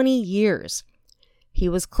past 20 years. He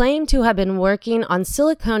was claimed to have been working on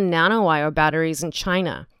silicone nanowire batteries in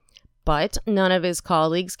China, but none of his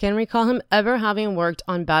colleagues can recall him ever having worked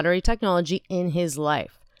on battery technology in his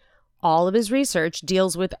life. All of his research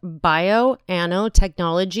deals with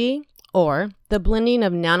bio-nanotechnology, or the blending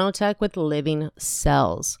of nanotech with living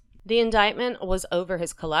cells. The indictment was over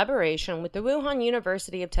his collaboration with the Wuhan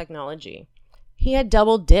University of Technology. He had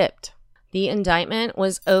double-dipped. The indictment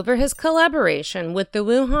was over his collaboration with the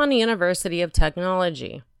Wuhan University of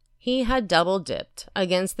Technology. He had double-dipped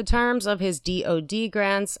against the terms of his DoD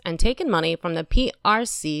grants and taken money from the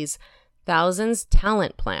PRC's Thousands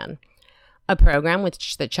Talent Plan, a program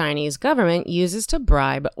which the Chinese government uses to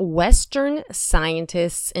bribe Western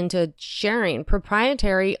scientists into sharing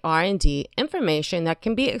proprietary R&D information that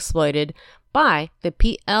can be exploited by the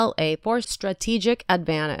PLA for strategic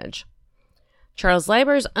advantage. Charles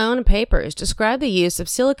Lieber's own papers describe the use of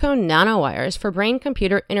silicone nanowires for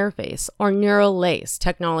brain-computer interface, or neural lace,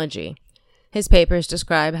 technology. His papers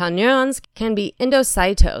describe how neurons can be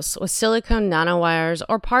endocytosed with silicone nanowires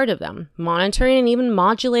or part of them, monitoring and even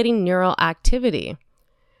modulating neural activity.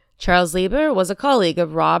 Charles Lieber was a colleague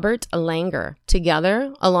of Robert Langer.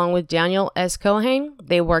 Together, along with Daniel S. Cohen,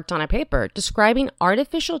 they worked on a paper describing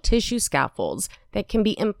artificial tissue scaffolds that can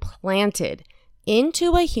be implanted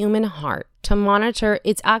into a human heart to monitor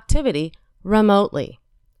its activity remotely.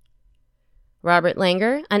 Robert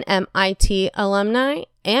Langer, an MIT alumni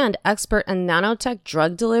and expert in nanotech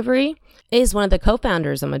drug delivery, is one of the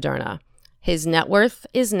co-founders of Moderna. His net worth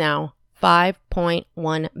is now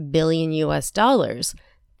 $5.1 billion,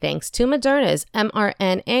 thanks to Moderna's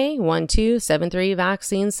mRNA 1273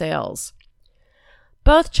 vaccine sales.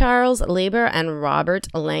 Both Charles Lieber and Robert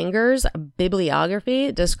Langer's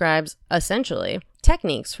bibliography describes, essentially,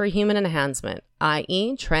 techniques for human enhancement,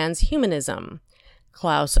 i.e. transhumanism.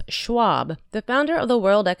 Klaus Schwab, the founder of the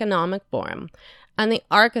World Economic Forum and the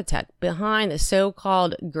architect behind the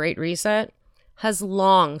so-called Great Reset, has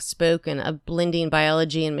long spoken of blending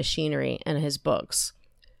biology and machinery in his books.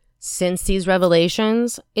 Since these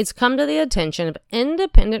revelations, it's come to the attention of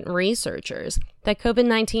independent researchers that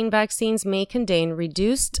COVID-19 vaccines may contain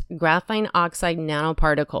reduced graphene oxide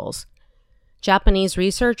nanoparticles. Japanese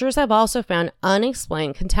researchers have also found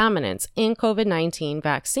unexplained contaminants in COVID-19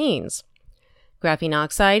 vaccines. Graphene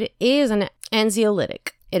oxide is an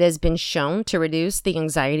anxiolytic. It has been shown to reduce the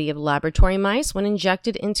anxiety of laboratory mice when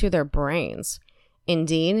injected into their brains.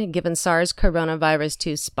 Indeed, given SARS coronavirus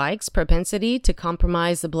 2 spike's propensity to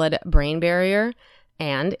compromise the blood-brain barrier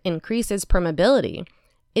and increase its permeability,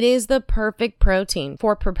 it is the perfect protein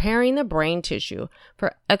for preparing the brain tissue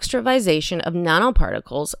for extravasation of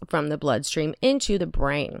nanoparticles from the bloodstream into the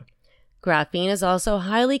brain. Graphene is also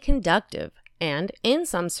highly conductive and, in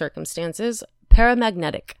some circumstances,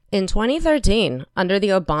 paramagnetic. In 2013, under the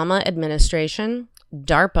Obama administration,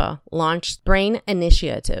 DARPA launched BRAIN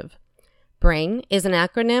Initiative. BRAIN is an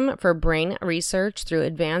acronym for Brain Research through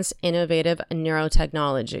Advanced Innovative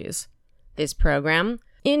Neurotechnologies. This program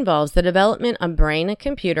involves the development of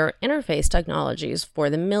brain-computer interface technologies for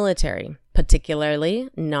the military, particularly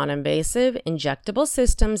non-invasive injectable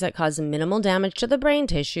systems that cause minimal damage to the brain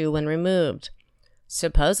tissue when removed.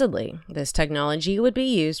 Supposedly, this technology would be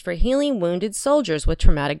used for healing wounded soldiers with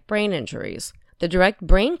traumatic brain injuries, the direct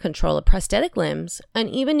brain control of prosthetic limbs, and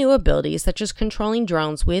even new abilities such as controlling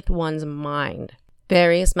drones with one's mind.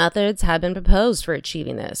 Various methods have been proposed for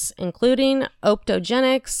achieving this, including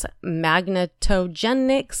optogenics,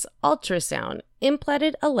 magnetogenics, ultrasound,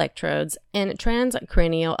 implanted electrodes, and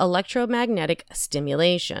transcranial electromagnetic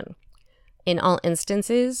stimulation. In all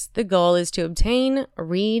instances, the goal is to obtain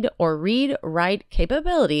read or read-write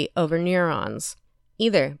capability over neurons,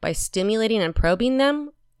 either by stimulating and probing them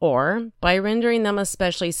or by rendering them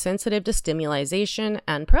especially sensitive to stimulation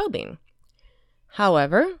and probing.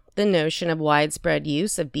 However, the notion of widespread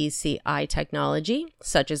use of BCI technology,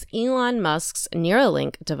 such as Elon Musk's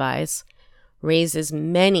Neuralink device, raises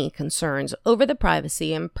many concerns over the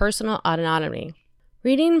privacy and personal autonomy.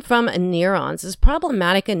 Reading from neurons is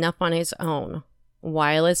problematic enough on its own.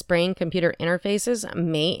 Wireless brain-computer interfaces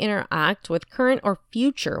may interact with current or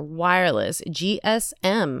future wireless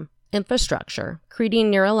GSM infrastructure, creating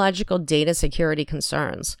neurological data security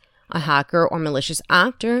concerns. A hacker or malicious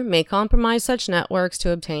actor may compromise such networks to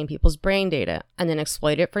obtain people's brain data and then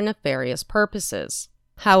exploit it for nefarious purposes.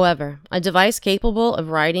 However, a device capable of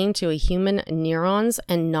writing to a human neurons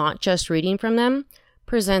and not just reading from them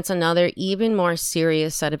presents another even more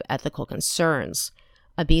serious set of ethical concerns.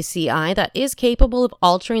 A BCI that is capable of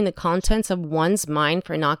altering the contents of one's mind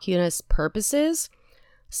for innocuous purposes,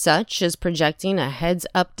 such as projecting a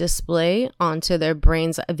heads-up display onto their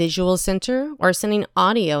brain's visual center or sending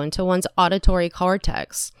audio into one's auditory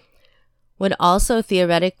cortex, would also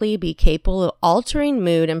theoretically be capable of altering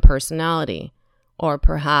mood and personality, or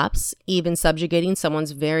perhaps even subjugating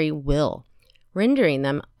someone's very will, rendering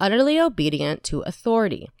them utterly obedient to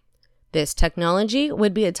authority. This technology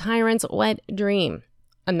would be a tyrant's wet dream.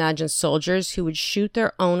 Imagine soldiers who would shoot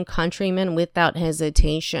their own countrymen without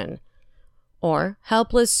hesitation, or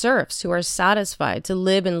helpless serfs who are satisfied to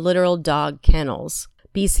live in literal dog kennels.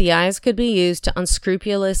 BCIs could be used to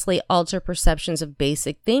unscrupulously alter perceptions of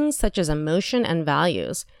basic things such as emotion and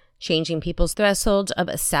values, changing people's thresholds of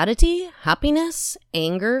satiety, happiness,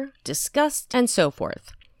 anger, disgust, and so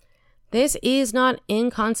forth. This is not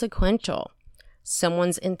inconsequential.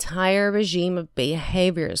 Someone's entire regime of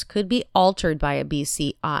behaviors could be altered by a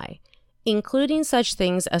BCI, including such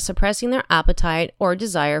things as suppressing their appetite or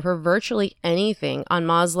desire for virtually anything on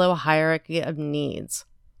Maslow's hierarchy of needs.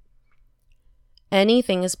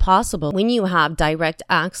 Anything is possible when you have direct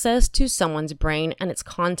access to someone's brain and its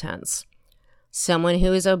contents. Someone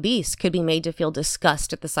who is obese could be made to feel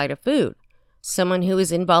disgust at the sight of food. Someone who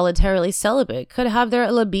is involuntarily celibate could have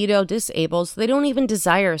their libido disabled so they don't even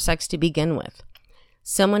desire sex to begin with.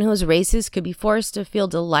 Someone who is racist could be forced to feel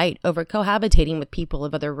delight over cohabitating with people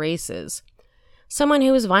of other races. Someone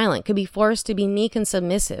who is violent could be forced to be meek and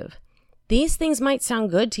submissive. These things might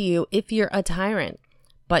sound good to you if you're a tyrant,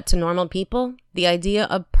 but to normal people, the idea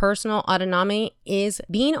of personal autonomy is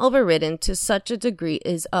being overridden to such a degree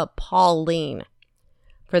is appalling.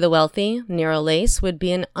 For the wealthy, Neuralace would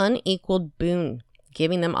be an unequaled boon,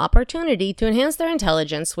 giving them opportunity to enhance their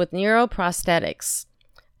intelligence with neuroprosthetics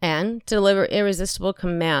and to deliver irresistible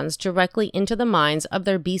commands directly into the minds of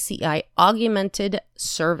their BCI augmented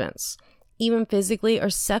servants, even physically or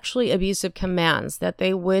sexually abusive commands that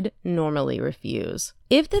they would normally refuse.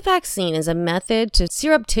 If the vaccine is a method to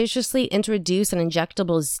surreptitiously introduce an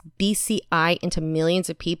injectable BCI into millions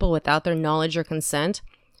of people without their knowledge or consent,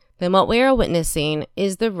 then what we are witnessing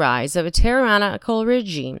is the rise of a tyrannical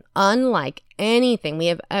regime unlike anything we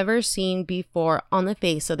have ever seen before on the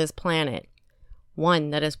face of this planet.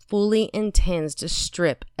 One that is fully intends to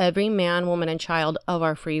strip every man, woman, and child of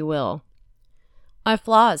our free will. Our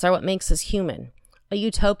flaws are what makes us human. A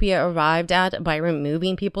utopia arrived at by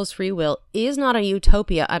removing people's free will is not a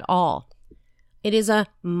utopia at all. It is a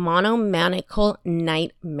monomaniacal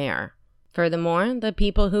nightmare. Furthermore, the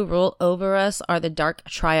people who rule over us are the dark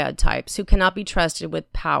triad types who cannot be trusted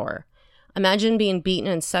with power. Imagine being beaten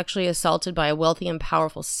and sexually assaulted by a wealthy and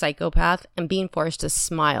powerful psychopath and being forced to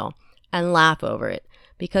smile and laugh over it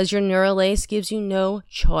because your Neuralace gives you no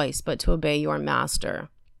choice but to obey your master.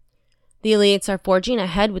 The elites are forging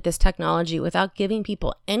ahead with this technology without giving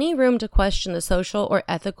people any room to question the social or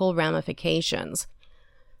ethical ramifications,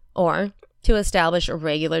 or to establish a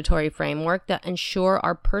regulatory framework that ensure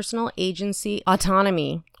our personal agency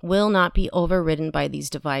autonomy will not be overridden by these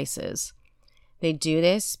devices. They do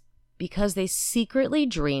this because they secretly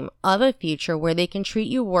dream of a future where they can treat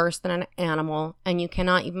you worse than an animal and you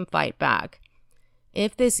cannot even fight back.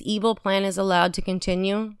 If this evil plan is allowed to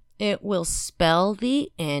continue, it will spell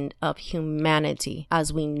the end of humanity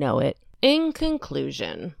as we know it. In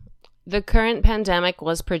conclusion, the current pandemic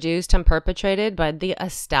was produced and perpetrated by the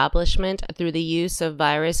establishment through the use of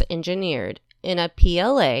virus engineered in a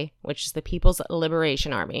PLA, which is the People's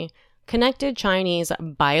Liberation Army, connected Chinese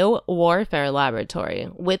biowarfare laboratory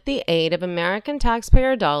with the aid of American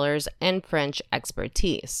taxpayer dollars and French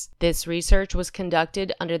expertise. This research was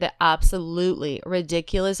conducted under the absolutely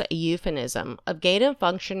ridiculous euphemism of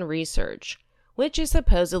gain-of-function research, which is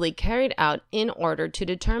supposedly carried out in order to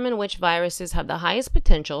determine which viruses have the highest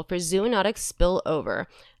potential for zoonotic spillover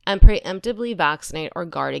and preemptively vaccinate or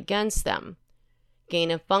guard against them.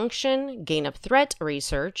 Gain-of-function, gain-of-threat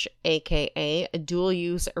research, aka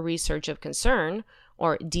dual-use research of concern,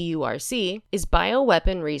 or DURC, is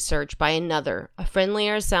bioweapon research by another, a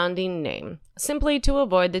friendlier-sounding name, simply to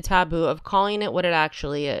avoid the taboo of calling it what it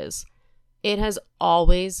actually is. It has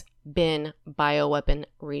always been bioweapon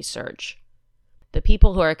research. The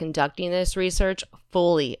people who are conducting this research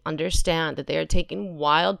fully understand that they are taking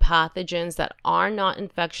wild pathogens that are not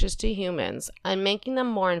infectious to humans and making them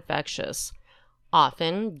more infectious,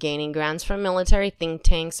 often gaining grants from military think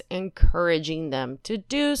tanks, encouraging them to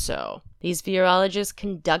do so. These virologists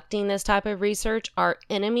conducting this type of research are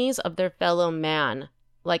enemies of their fellow man,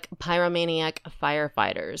 like pyromaniac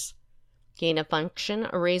firefighters. Gain-of-function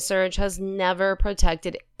research has never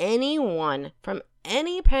protected anyone from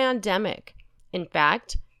any pandemic. In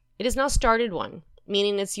fact, it has not started one,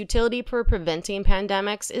 meaning its utility for preventing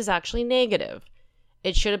pandemics is actually negative.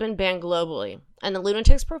 It should have been banned globally, and the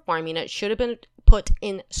lunatics performing it should have been put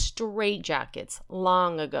in straitjackets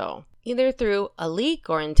long ago. Either through a leak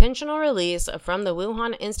or intentional release from the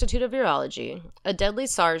Wuhan Institute of Virology, a deadly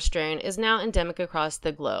SARS strain is now endemic across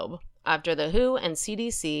the globe, after the WHO and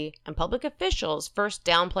CDC and public officials first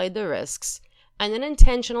downplayed the risks and then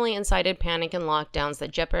intentionally incited panic and lockdowns that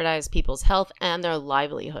jeopardized people's health and their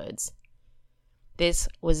livelihoods. This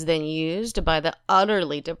was then used by the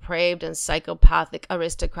utterly depraved and psychopathic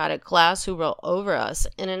aristocratic class who rule over us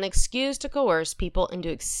in an excuse to coerce people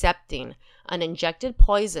into accepting an injected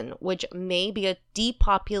poison which may be a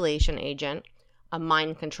depopulation agent, a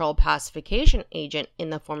mind control pacification agent in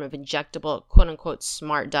the form of injectable quote-unquote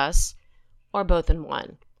smart dust, or both in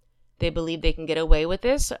one. They believe they can get away with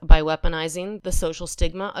this by weaponizing the social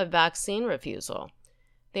stigma of vaccine refusal.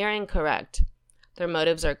 They are incorrect. Their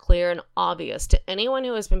motives are clear and obvious to anyone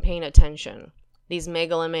who has been paying attention. These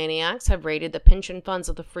megalomaniacs have raided the pension funds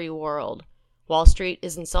of the free world. Wall Street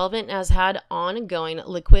is insolvent and has had ongoing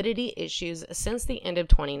liquidity issues since the end of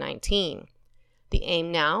 2019. The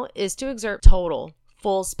aim now is to exert total,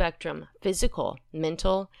 full-spectrum, physical,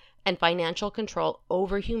 mental, and financial control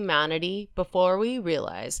over humanity before we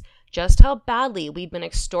realize just how badly we've been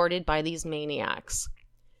extorted by these maniacs.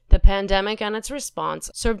 The pandemic and its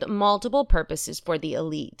response served multiple purposes for the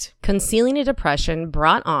elite, concealing a depression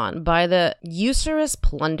brought on by the usurious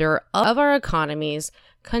plunder of our economies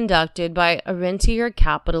conducted by rentier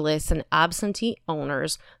capitalists and absentee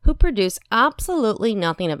owners who produce absolutely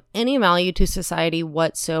nothing of any value to society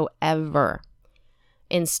whatsoever.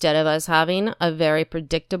 Instead of us having a very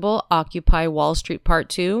predictable Occupy Wall Street Part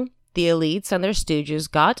 2, the elites and their stooges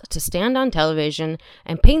got to stand on television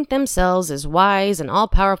and paint themselves as wise and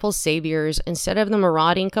all-powerful saviors instead of the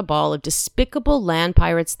marauding cabal of despicable land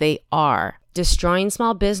pirates they are, destroying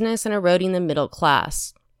small business and eroding the middle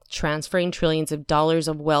class, transferring trillions of dollars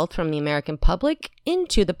of wealth from the American public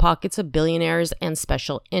into the pockets of billionaires and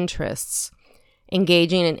special interests,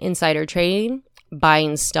 engaging in insider trading,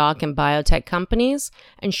 buying stock in biotech companies,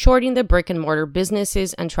 and shorting the brick-and-mortar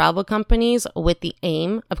businesses and travel companies with the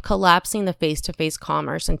aim of collapsing the face-to-face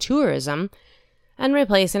commerce and tourism and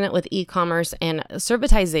replacing it with e-commerce and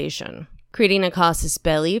servitization, creating a casus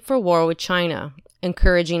belli for war with China,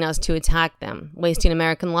 encouraging us to attack them, wasting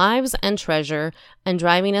American lives and treasure, and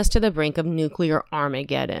driving us to the brink of nuclear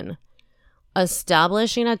Armageddon.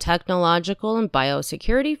 Establishing a technological and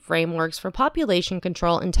biosecurity frameworks for population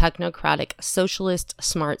control in technocratic socialist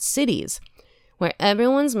smart cities, where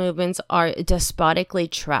everyone's movements are despotically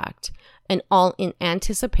tracked, and all in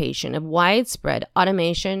anticipation of widespread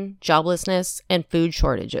automation, joblessness, and food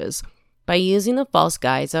shortages, by using the false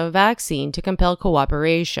guise of a vaccine to compel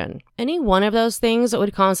cooperation. Any one of those things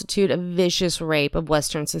would constitute a vicious rape of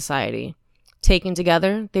Western society. Taken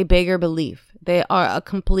together, they beg your belief. They are a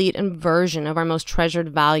complete inversion of our most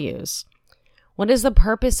treasured values. What is the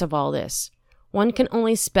purpose of all this? One can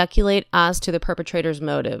only speculate as to the perpetrator's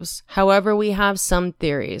motives. However, we have some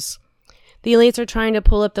theories. The elites are trying to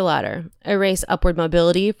pull up the ladder, erase upward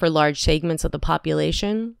mobility for large segments of the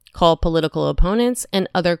population, call political opponents and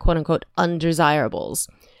other quote-unquote undesirables,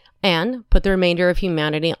 and put the remainder of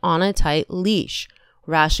humanity on a tight leash,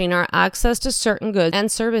 rationing our access to certain goods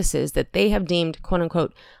and services that they have deemed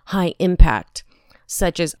quote-unquote high impact,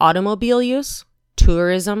 such as automobile use,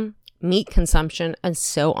 tourism, meat consumption, and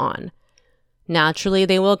so on. Naturally,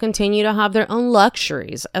 they will continue to have their own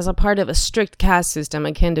luxuries as a part of a strict caste system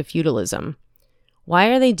akin to feudalism. Why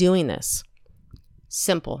are they doing this?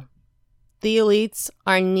 Simple. The elites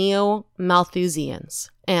are neo-Malthusians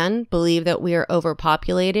and believe that we are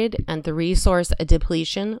overpopulated and the resource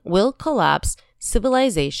depletion will collapse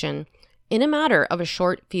civilization in a matter of a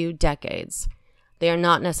short few decades. They are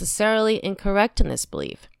not necessarily incorrect in this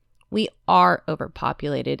belief. We are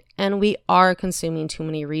overpopulated and we are consuming too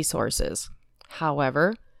many resources.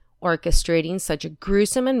 However, orchestrating such a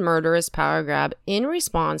gruesome and murderous power grab in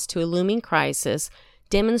response to a looming crisis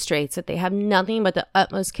demonstrates that they have nothing but the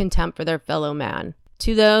utmost contempt for their fellow man.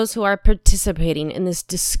 To those who are participating in this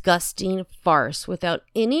disgusting farce without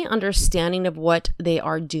any understanding of what they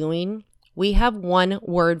are doing, we have one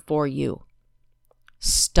word for you.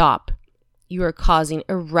 Stop. You are causing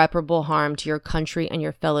irreparable harm to your country and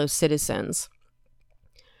your fellow citizens.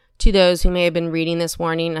 To those who may have been reading this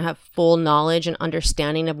warning and have full knowledge and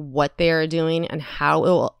understanding of what they are doing and how it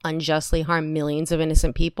will unjustly harm millions of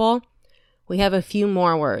innocent people, we have a few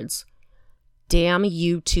more words. Damn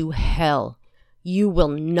you to hell. You will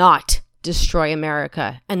not destroy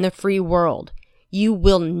America and the free world. You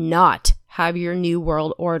will not have your new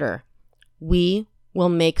world order. We will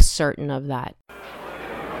make certain of that.